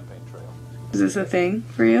like... Is this a thing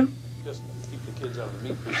for you?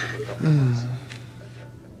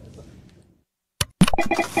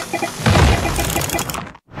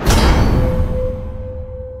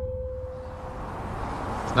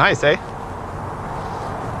 It's nice, eh?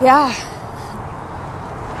 Yeah.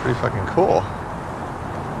 Pretty fucking cool.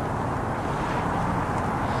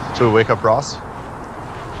 Should we wake up Ross?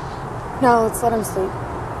 No, let's let him sleep.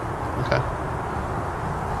 Okay.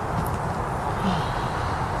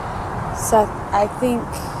 Seth, I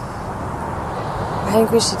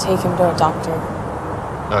think we should take him to a doctor.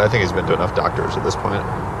 No, I think he's been to enough doctors at this point.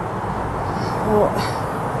 Well,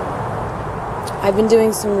 I've been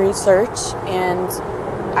doing some research, and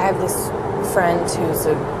I have this friend who's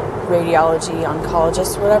a radiology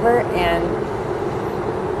oncologist or whatever, and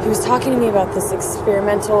he was talking to me about this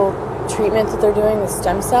experimental treatment that they're doing with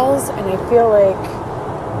stem cells, and I feel like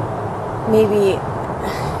maybe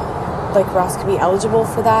Ross could be eligible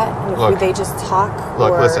for that, and if they just talk.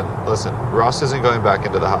 Look, or... listen. Ross isn't going back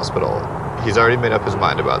into the hospital. He's already made up his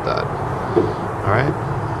mind about that. All right?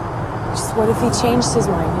 Just what if he changed his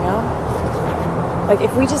mind, you know? Like,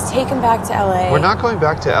 if we just take him back to LA. We're not going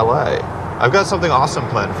back to LA. I've got something awesome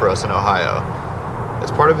planned for us in Ohio.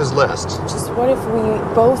 It's part of his list. Just what if we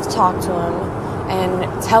both talk to him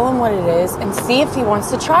and tell him what it is and see if he wants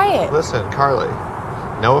to try it? Listen, Carly,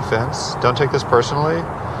 no offense. Don't take this personally.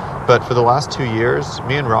 But for the last 2 years,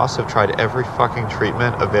 me and Ross have tried every fucking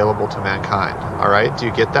treatment available to mankind. All right? Do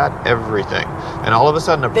you get that? Everything. And all of a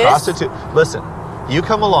sudden, a prostitute... Listen, you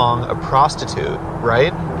come along, a prostitute,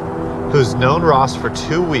 right? Who's known Ross for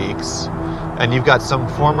 2 weeks, and you've got some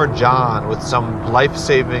former John with some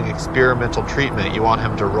life-saving experimental treatment you want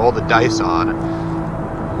him to roll the dice on.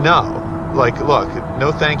 No. Like, look,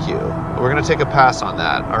 no thank you. We're going to take a pass on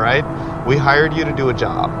that, all right? We hired you to do a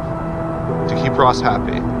job, to keep Ross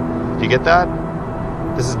happy. Do you get that?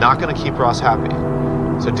 This is not going to keep Ross happy.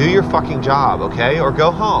 So do your fucking job, okay? Or go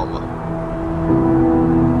home.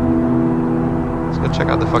 Let's go check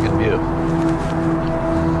out the fucking view.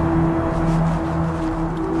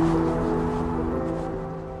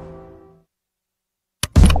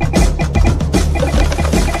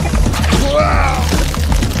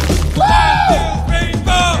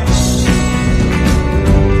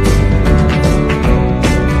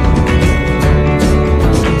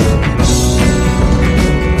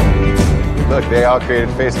 Look, they all created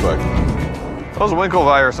Facebook. Those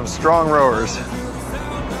Winklevi are some strong rowers.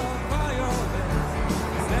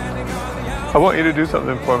 I want you to do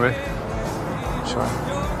something for me. Sure.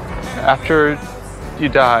 After you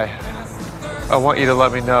die, I want you to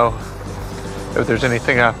let me know if there's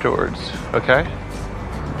anything afterwards, okay?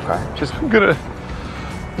 Okay. Just I'm gonna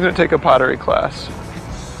take a pottery class.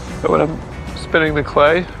 But when I'm spinning the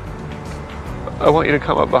clay, I want you to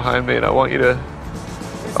come up behind me and I want to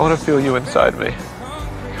feel you inside me.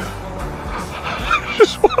 I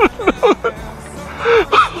just want to know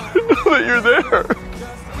that you're there.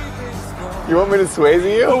 You want me to Swayze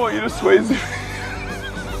you? I want you to Swayze me.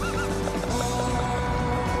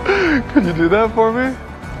 Could you do that for me?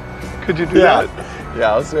 Could you do that?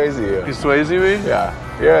 Yeah, I'll Swayze you. You Swayze me? Yeah.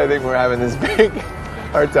 Here I think we're having this big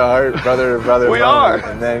heart-to-heart, brother-to-brother We moment, are.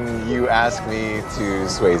 and then you ask me to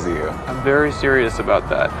Swayze you. I'm very serious about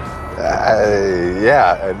that.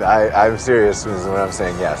 Yeah, and I'm serious when I'm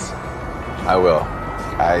saying yes. I will.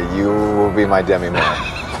 You will be my demi-moore.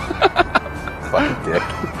 Fucking dick.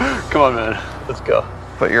 Come on, man. Let's go.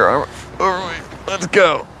 Put your arm over me. Let's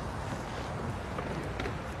go.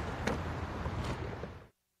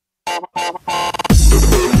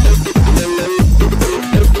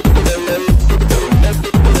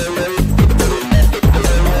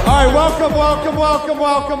 All right,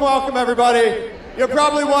 welcome, everybody. You're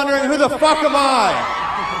probably wondering, who the fuck am I?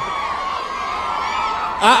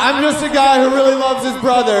 I'm just a guy who really loves his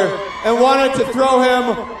brother and wanted to throw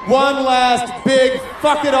him one last big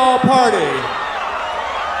fuck it all party.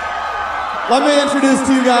 Let me introduce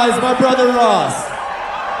to you guys my brother Ross.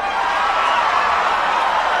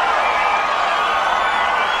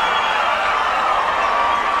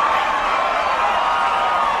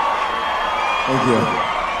 Thank you.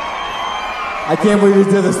 I can't believe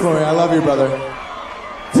you did this for me. I love you, brother.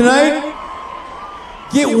 Tonight,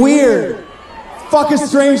 get weird. Fuck a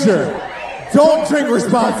stranger. Don't drink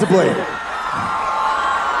responsibly.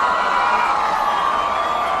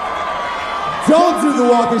 Don't do the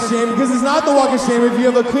walk of shame, because it's not the walk of shame if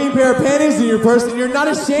you have a clean pair of panties in your purse and you're not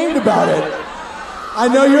ashamed about it. I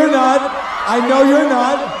know you're not. I know you're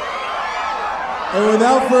not. And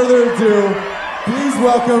without further ado, please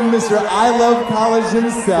welcome Mr. I Love College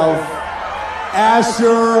himself,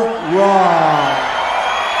 Asher Roth.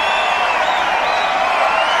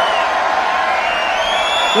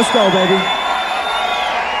 Let's go, baby.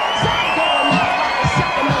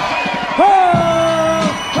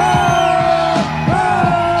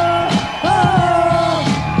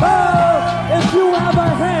 If you have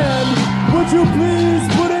a hand, would you please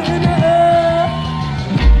put it in the air?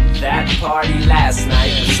 That party last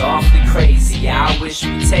night was awfully crazy. I wish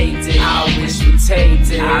we taped it.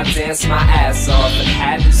 I danced my ass off and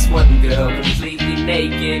had this one girl completely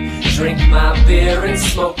naked. Drink my beer and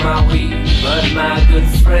smoke my weed, but my good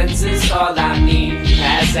friends is all I need.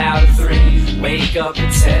 Pass out at 3, wake up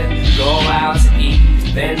at 10, go out to eat,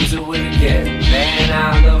 then do it again. Man,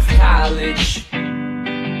 I love college,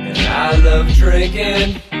 and I love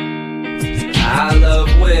drinking, I love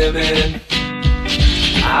women,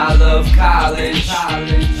 I love college.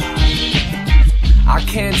 I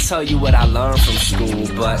can't tell you what I learned from school,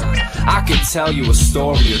 but I could tell you a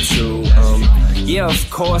story or two. Yeah, of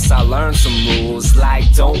course I learned some rules,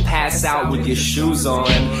 like don't pass out with your shoes on,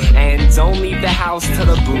 and don't leave the house till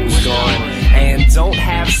the booze gone, and don't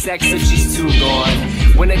have sex if she's too gone.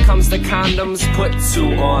 When it comes to condoms, put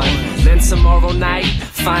 2 on. Then tomorrow night,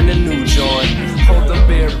 find a new joint. Hold the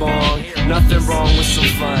beer bong, nothing wrong with some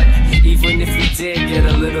fun, even if you did get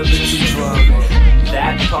a little bit too drunk.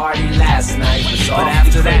 That party last night was all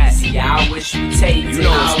after crazy. That, I wish we taped it. You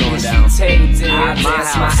know what's going down. I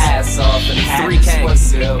danced my ass off and had 3 this one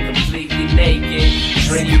girl completely naked.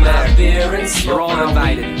 Drink my beer and smoke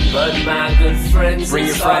my weed, but my good friends Bring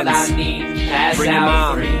your is all friends. I need. Pass Bring your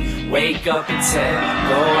out mom. 3, wake up at 10,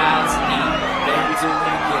 go out to eat, then do it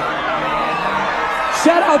again.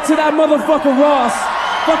 Shout out to that motherfucker Ross.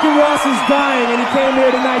 Fucking Ross is dying and he came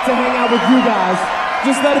here tonight to hang out with you guys.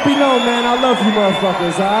 Just let it be known, man, I love you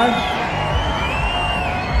motherfuckers, alright?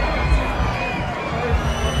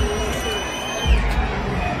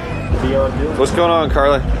 What's going on,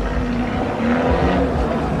 Carly?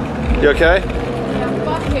 You okay?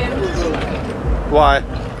 Fuck him. Why?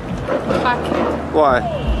 Fuck him. Why?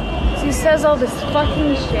 He says all this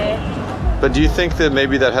fucking shit. But do you think that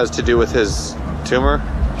maybe that has to do with his tumor?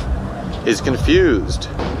 He's confused.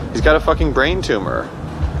 He's got a fucking brain tumor.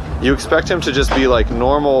 You expect him to just be like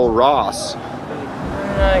normal Ross.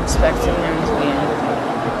 I'm not expecting him to be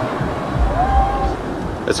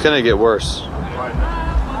anything. It's gonna get worse.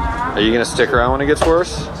 Are you gonna stick around when it gets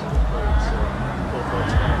worse?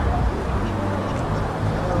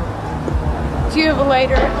 Do you have a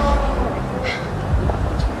lighter?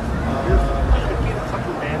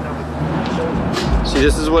 See,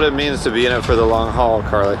 this is what it means to be in it for the long haul,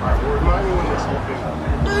 Carly. Do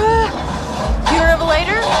you have a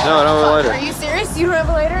lighter? No, I don't have a lighter. Are you serious? You don't have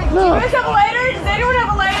a lighter? No. Do you guys have a lighter? Does anyone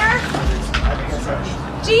have a lighter?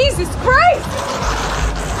 Jesus Christ!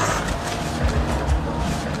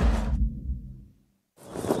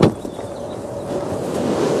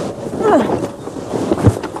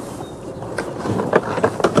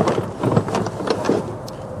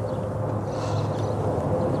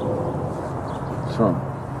 What's wrong?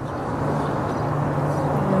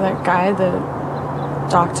 That guy, the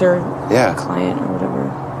doctor, Yeah. client, or whatever.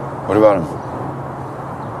 What about him?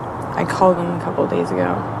 I called him a couple days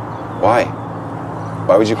ago. Why?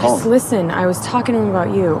 Why would you call Just him? listen, I was talking to him about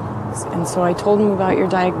you. And so I told him about your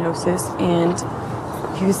diagnosis, and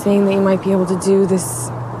he was saying that you might be able to do this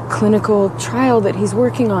clinical trial that he's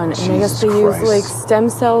working on, and I guess they use like stem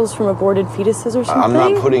cells from aborted fetuses or something. I'm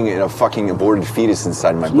not putting a fucking aborted fetus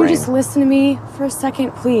inside my Can brain. you just listen to me for a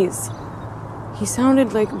second, please? He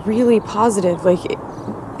sounded like really positive, like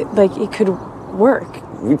it could work.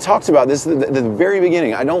 We talked about this at the very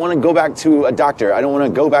beginning. I don't want to go back to a doctor. I don't want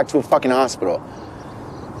to go back to a fucking hospital.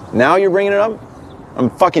 Now you're bringing it up? I'm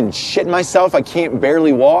fucking shitting myself. I can't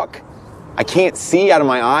barely walk. I can't see out of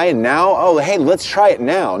my eye. And now, oh, hey, let's try it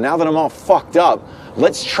now. Now that I'm all fucked up,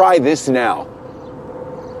 let's try this now.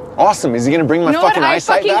 Awesome. Is he going to bring my fucking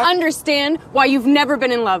eyesight back? I fucking understand why you've never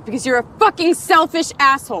been in love, because you're a fucking selfish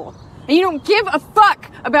asshole. And you don't give a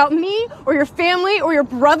fuck about me or your family or your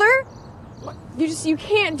brother. You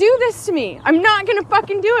can't do this to me. I'm not gonna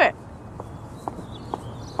fucking do it.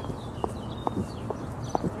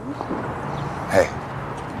 Hey.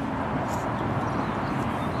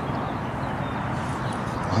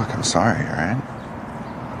 Look, I'm sorry, all right?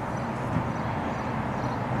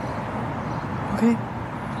 Okay.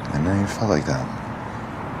 I know you felt like that.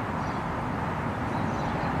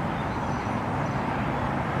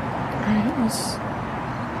 All right, let's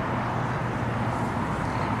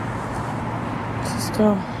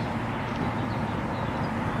go.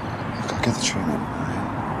 Go get the treatment, all right?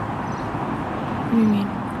 What do you mean?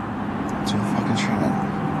 Do the fucking treatment.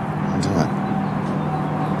 I'll do it.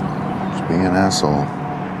 Just being an asshole.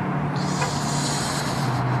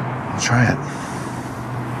 I'll try it.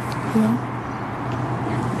 Yeah.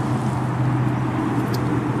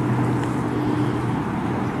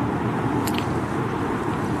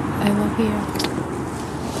 I love you.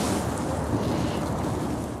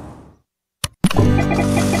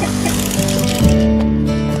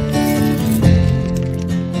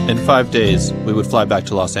 In 5 days, we would fly back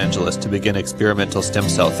to Los Angeles to begin experimental stem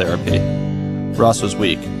cell therapy. Ross was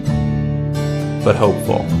weak, but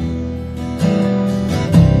hopeful.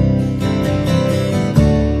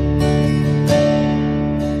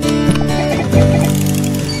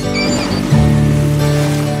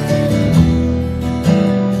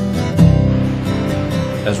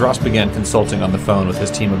 As Ross began consulting on the phone with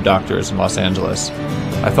his team of doctors in Los Angeles,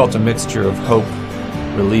 I felt a mixture of hope,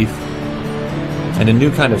 relief, and a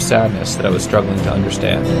new kind of sadness that I was struggling to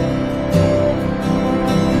understand.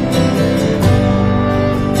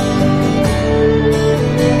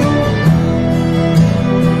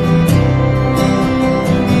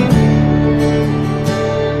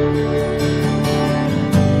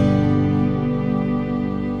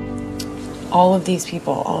 All of these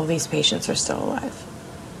people, all of these patients are still alive.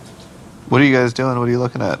 What are you guys doing? What are you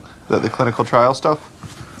looking at? The clinical trial stuff?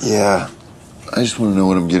 Yeah. I just want to know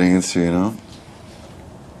what I'm getting into, you know?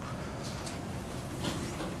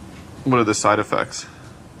 What are the side effects?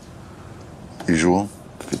 Usual.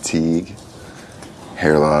 Fatigue,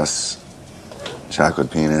 hair loss, chocolate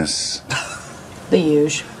penis. The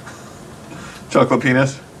huge. Chocolate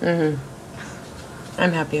penis? Mm-hmm.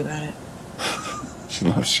 I'm happy about it. She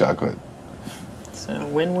loves chocolate. It's a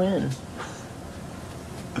win-win.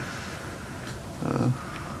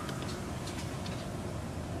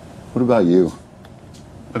 What about you?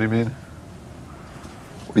 What do you mean?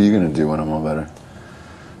 What are you gonna do when I'm all better?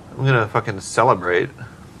 I'm gonna fucking celebrate.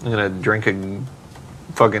 I'm gonna drink a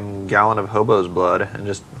fucking gallon of hobo's blood and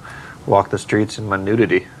just walk the streets in my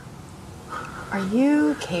nudity. Are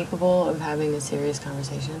you capable of having a serious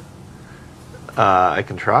conversation? I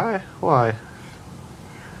can try. Why?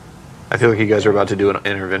 I feel like you guys are about to do an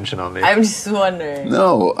intervention on me. I'm just wondering.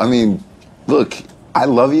 No, I mean, look, I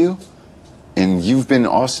love you, and you've been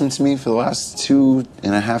awesome to me for the last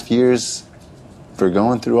 2.5 years for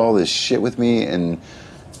going through all this shit with me and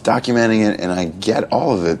documenting it, and I get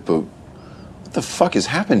all of it, but what the fuck has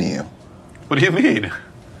happened to you? What do you mean?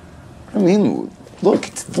 I mean, look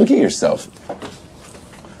at yourself.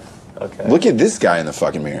 Okay. Look at this guy in the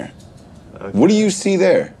fucking mirror. Okay. What do you see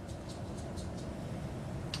there?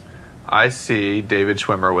 I see David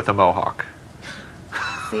Schwimmer with a mohawk.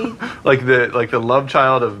 See? like the love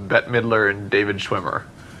child of Bette Midler and David Schwimmer.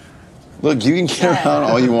 Look, you can get around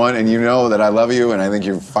all you want, and you know that I love you, and I think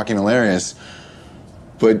you're fucking hilarious.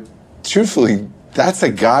 But truthfully, that's a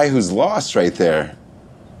guy who's lost right there.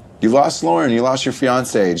 You lost Lauren, you lost your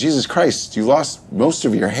fiance. Jesus Christ, you lost most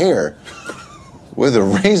of your hair with a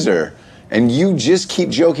razor, and you just keep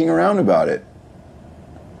joking around about it.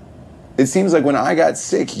 It seems like when I got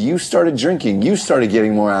sick, you started drinking, you started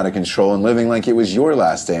getting more out of control and living like it was your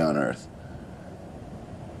last day on earth.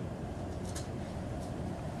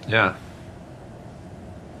 Yeah.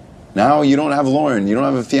 Now you don't have Lauren, you don't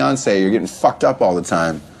have a fiance, you're getting fucked up all the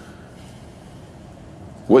time.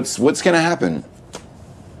 What's gonna happen?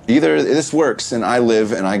 Either this works and I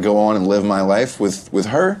live and I go on and live my life with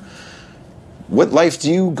her. What life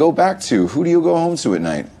do you go back to? Who do you go home to at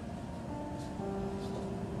night?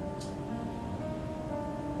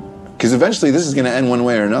 Because eventually this is going to end one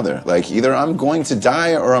way or another. Like, either I'm going to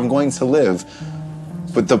die or I'm going to live.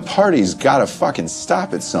 But the party's got to fucking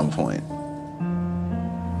stop at some point.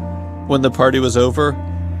 When the party was over,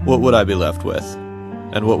 what would I be left with?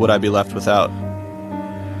 And what would I be left without?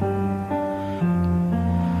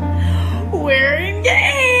 We're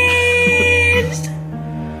engaged!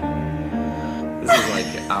 This is like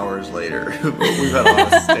hours later. We've had a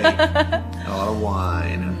lot of steak, a lot of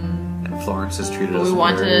wine, and Florence has treated us We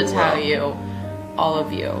wanted very to tell well. you, all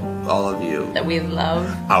of you, that we love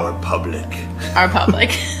Our public. our public.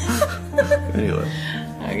 Anyway.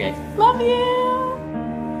 Okay. Love you!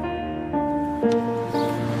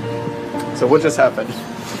 So what just happened?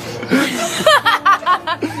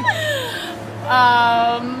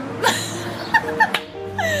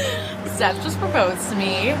 Seth just proposed to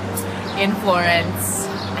me in Florence,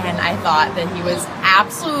 and I thought that he was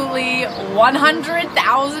absolutely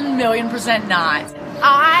 100,000 million% not.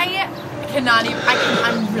 I cannot even,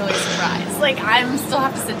 I'm really surprised. Like, I still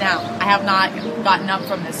have to sit down. I have not gotten up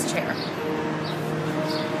from this chair.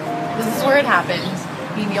 This is where it happened.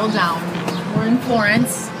 He kneeled down. We're in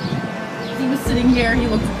Florence. He was sitting here. He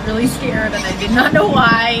looked really scared, and I did not know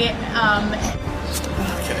why.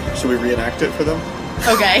 Okay, should we reenact it for them?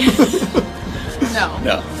 Okay. No.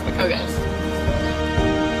 No. Okay.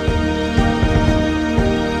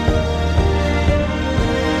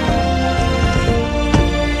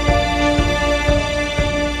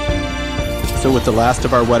 So with the last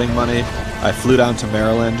of our wedding money, I flew down to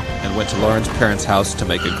Maryland and went to Lauren's parents' house to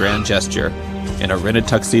make a grand gesture in a rented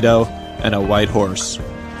tuxedo and a white horse.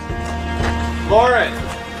 Lauren!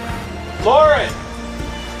 Lauren!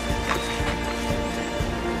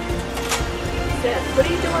 What are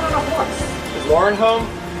you doing on a horse? Is Lauren home?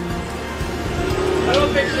 I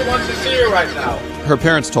don't think she wants to see you right now. Her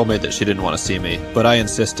parents told me that she didn't want to see me, but I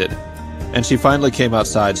insisted, and she finally came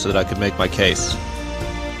outside so that I could make my case.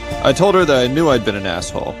 I told her that I knew I'd been an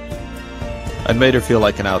asshole. I'd made her feel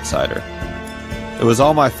like an outsider. It was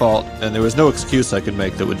all my fault, and there was no excuse I could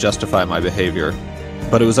make that would justify my behavior,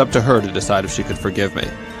 but it was up to her to decide if she could forgive me.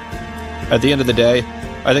 At the end of the day,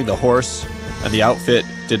 I think the horse and the outfit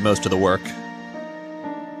did most of the work.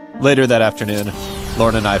 Later that afternoon,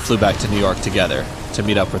 Lauren and I flew back to New York together to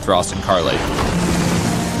meet up with Ross and Carly.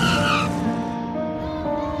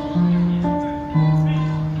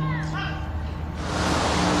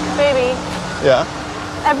 Baby, Yeah?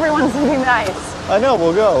 everyone's looking nice. I know,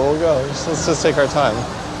 we'll go. Let's just take our time.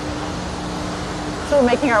 So we're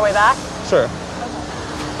making our way back? Sure.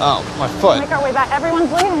 Oh, my foot. Make our way back.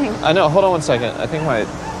 Everyone's leaving. I know, hold on 1 second. I think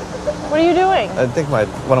What are you doing?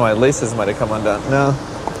 one of my laces might have come undone. No.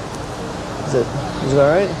 Is it all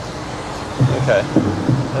right? Okay. I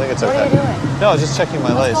think it's okay. What are you doing? No, just checking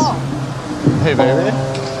my lace. go. Hey, baby.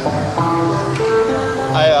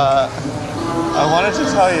 I wanted to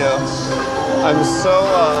tell you, I'm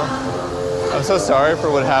so sorry for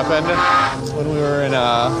what happened when we were in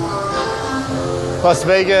Las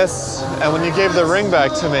Vegas, and when you gave the ring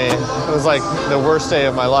back to me, it was like the worst day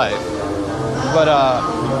of my life. But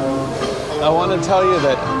I want to tell you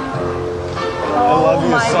that I love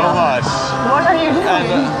you so much. What are you doing?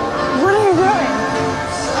 And, what are you doing?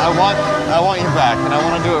 I want you back, and I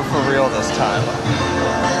want to do it for real this time.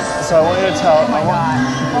 So I want you to tell. Oh my god.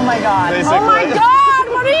 Oh my god. Basically. Oh my god.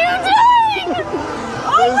 What are you doing?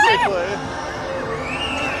 Oh Basically.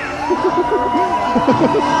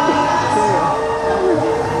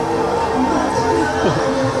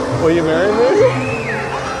 Will you marry me?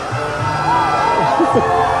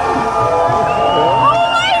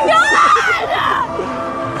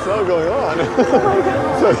 What's all going on?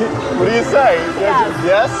 So, what do you say?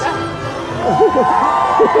 Yes?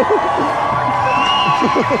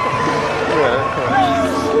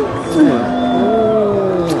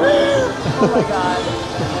 Oh my god.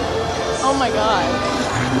 Oh my god.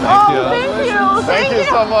 Thank you. Thank you. Thank you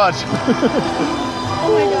so much. Oh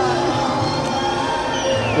my god.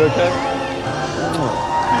 You okay?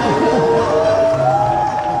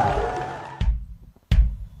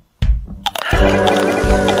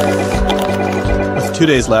 With 2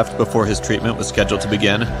 days left before his treatment was scheduled to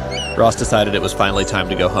begin, Ross decided it was finally time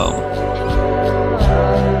to go home.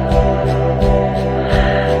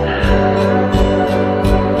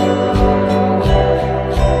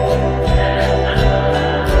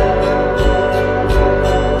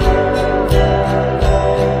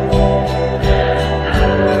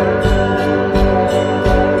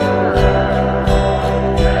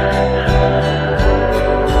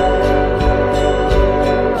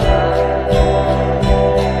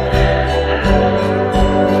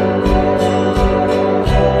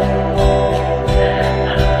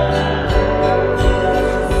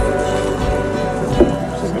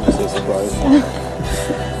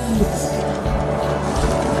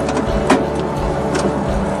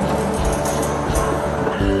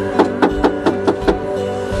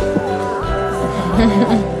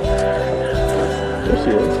 There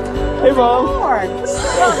she is. Hey, Mom.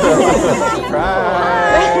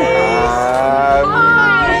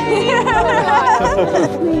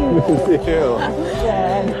 Good to you.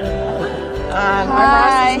 I'm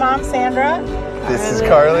Ross's mom, Sandra. This is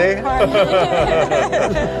Carly.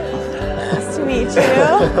 Nice to meet you.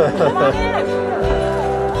 Come on in.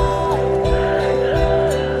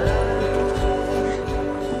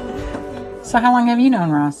 So how long have you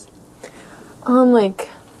known Ross? Like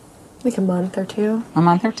a month or two. A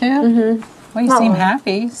month or two? Mm-hmm. Well, you Not seem long.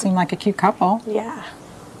 happy. You seem like a cute couple. Yeah,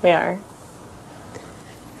 we are.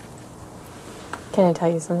 Can I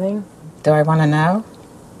tell you something? Do I want to know?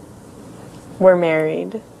 We're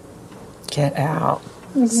married. Get out.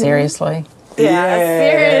 Mhm. Seriously? Yeah,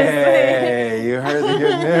 seriously. Hey, you heard the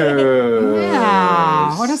good news.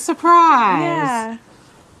 Yeah, what a surprise. Yeah.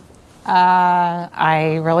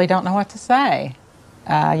 I really don't know what to say.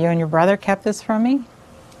 You and your brother kept this from me?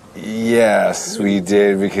 Yes, we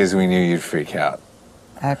did because we knew you'd freak out.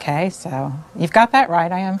 Okay, so you've got that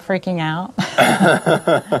right. I am freaking out.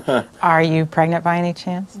 Are you pregnant by any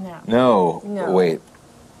chance? No, No. wait.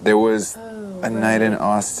 There was a night in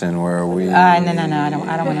Austin where we. No. I don't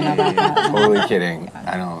want to know about that. Totally kidding.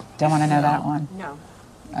 I don't. Don't want to know that one. No.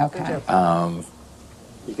 Okay.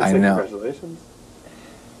 You can I say know. congratulations.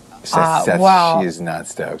 Seth, well- she is not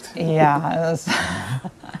stoked. Yeah. it was-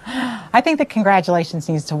 I think the congratulations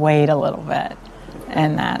needs to wait a little bit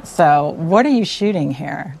and that. So what are you shooting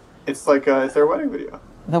here? It's like it's their wedding video.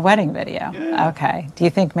 The wedding video? Yeah. Okay. Do you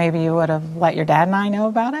think maybe you would have let your dad and I know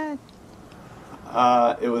about it?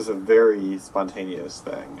 It was a very spontaneous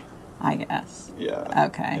thing. I guess. Yeah.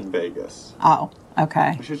 Okay. In Vegas. Oh,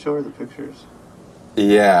 okay. We should show her the pictures.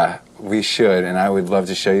 Yeah, we should, and I would love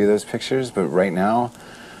to show you those pictures, but right now,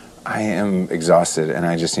 I am exhausted and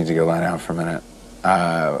I just need to go lie down for a minute.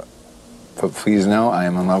 But please know I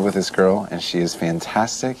am in love with this girl and she is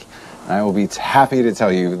fantastic. And I will be happy to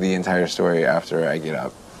tell you the entire story after I get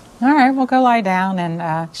up. All right, we'll go lie down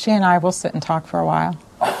and she and I will sit and talk for a while.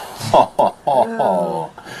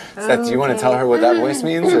 Seth, do you want to tell her what that voice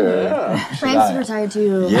means? Or Frank's retired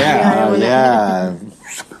too. Yeah.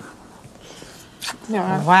 No,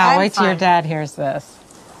 Wow, I'm wait till your fine. dad hears this.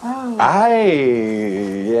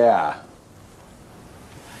 Yeah.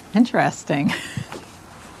 Interesting.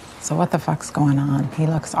 So what the fuck's going on? He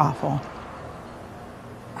looks awful.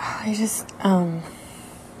 I just,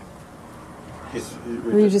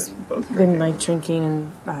 We've just been like drinking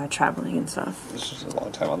and traveling and stuff. It's just a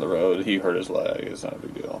long time on the road. He hurt his leg. It's not a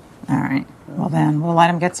big deal. All right. Well, then we'll let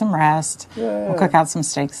him get some rest. Yeah. We'll cook out some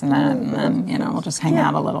steaks and that, and then, we'll just hang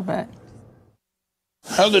out a little bit.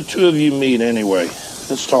 How did the two of you meet anyway?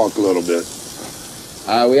 Let's talk a little bit.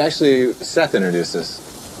 Seth introduced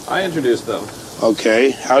us. I introduced them.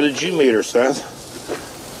 Okay. How did you meet her, Seth?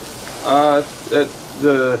 At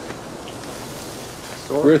the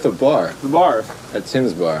store? We're at the bar. The bar. At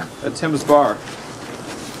Tim's bar. At Tim's bar.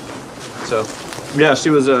 So, yeah, she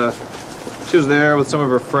was there with some of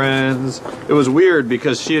her friends. It was weird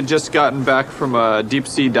because she had just gotten back from a deep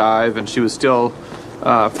sea dive and she was still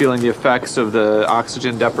feeling the effects of the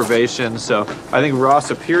oxygen deprivation. So I think Ross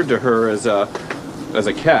appeared to her as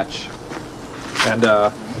a catch. And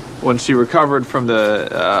when she recovered from the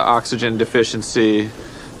oxygen deficiency,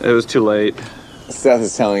 it was too late. Seth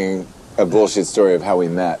is telling a bullshit story of how we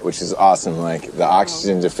met, which is awesome. Like the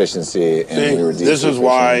oxygen deficiency, and See, we were deep this is sea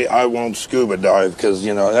why I won't scuba dive, because,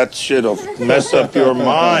 that shit'll mess up your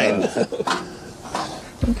mind.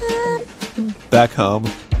 Back home,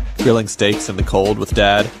 grilling steaks in the cold with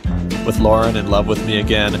Dad, with Lauren in love with me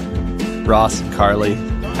again, Ross and Carly,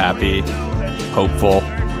 happy, hopeful,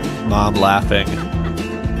 Mom laughing.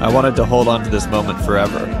 I wanted to hold on to this moment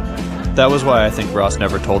forever. That was why I think Ross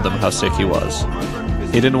never told them how sick he was.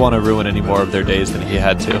 He didn't want to ruin any more of their days than he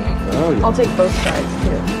had to. I'll take both sides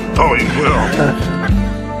too. Oh, you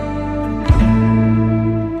will.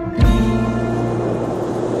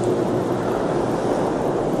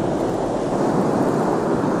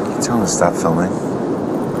 Tell him to stop filming.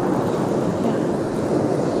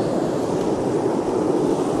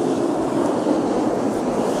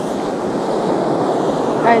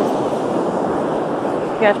 Guys,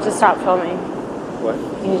 you have to stop filming. What?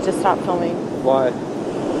 You need to stop filming. Why?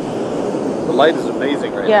 The light is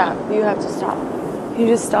amazing right now. Yeah, you have to stop. Can you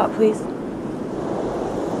just stop, please?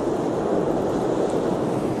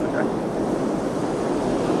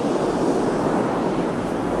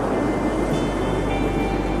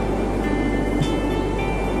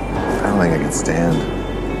 I don't think I can stand.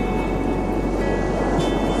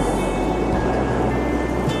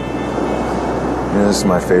 This is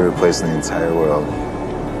my favorite place in the entire world.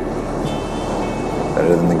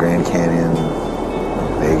 Better than the Grand Canyon,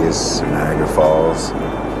 Vegas, or Niagara Falls.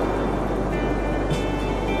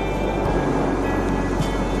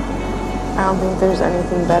 I don't think there's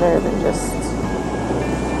anything better than just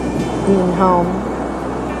being home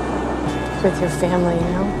with your family, you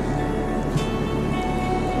know?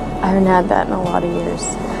 I haven't had that in a lot of years.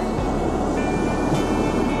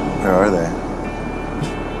 Where are they?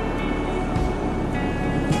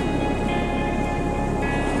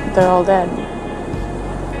 They're all dead.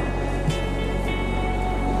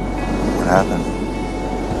 What happened?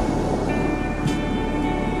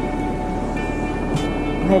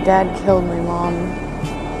 My dad killed my mom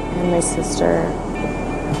and my sister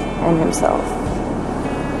and himself.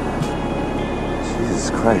 Jesus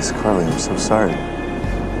Christ, Carly, I'm so sorry.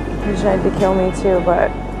 He tried to kill me too, but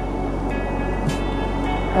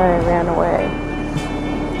I ran away.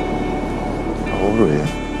 How old were you?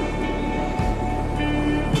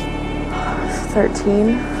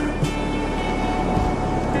 13.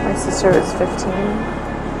 My sister was 15.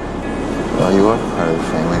 Well, you are part of the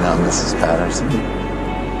family now, Mrs. Patterson.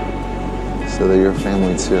 So they're your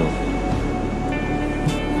family too.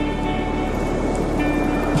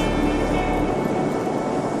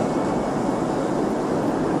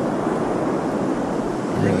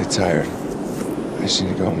 I'm really tired. I just need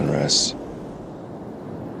to go home and rest.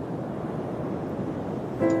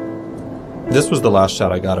 This was the last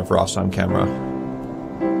shot I got of Ross on camera.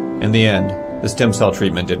 In the end, the stem cell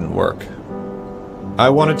treatment didn't work. I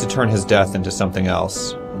wanted to turn his death into something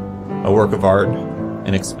else. A work of art,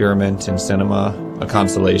 an experiment in cinema, a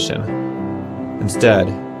consolation. Instead,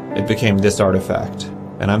 it became this artifact,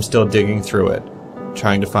 and I'm still digging through it,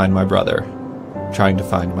 trying to find my brother, trying to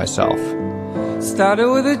find myself.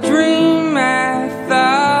 Started with a dream, I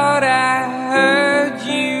thought I heard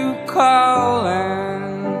you calling.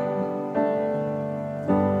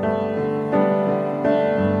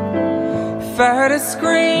 If I heard a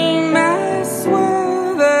scream, I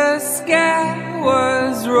swear the sky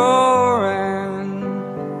was roaring.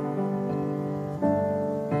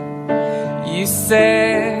 You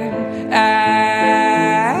said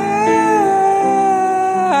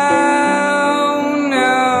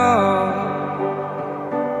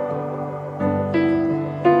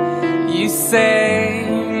say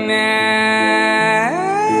now,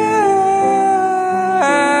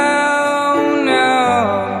 no.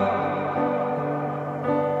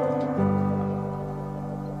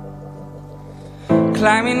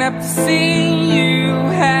 Climbing up to see you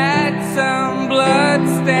had some blood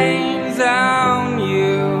stains on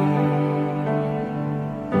you.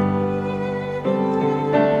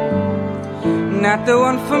 Not the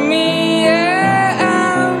one for me, yeah,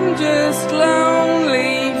 I'm just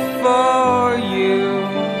lonely for you.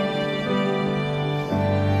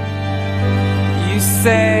 You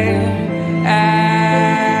say oh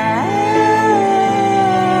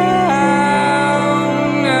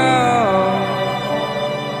no.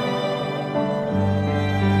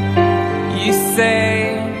 You say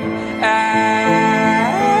oh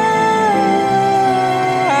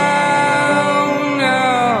no.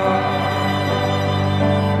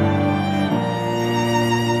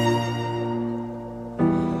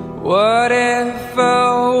 What if a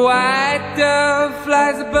white dove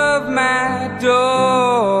flies above my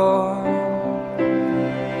door?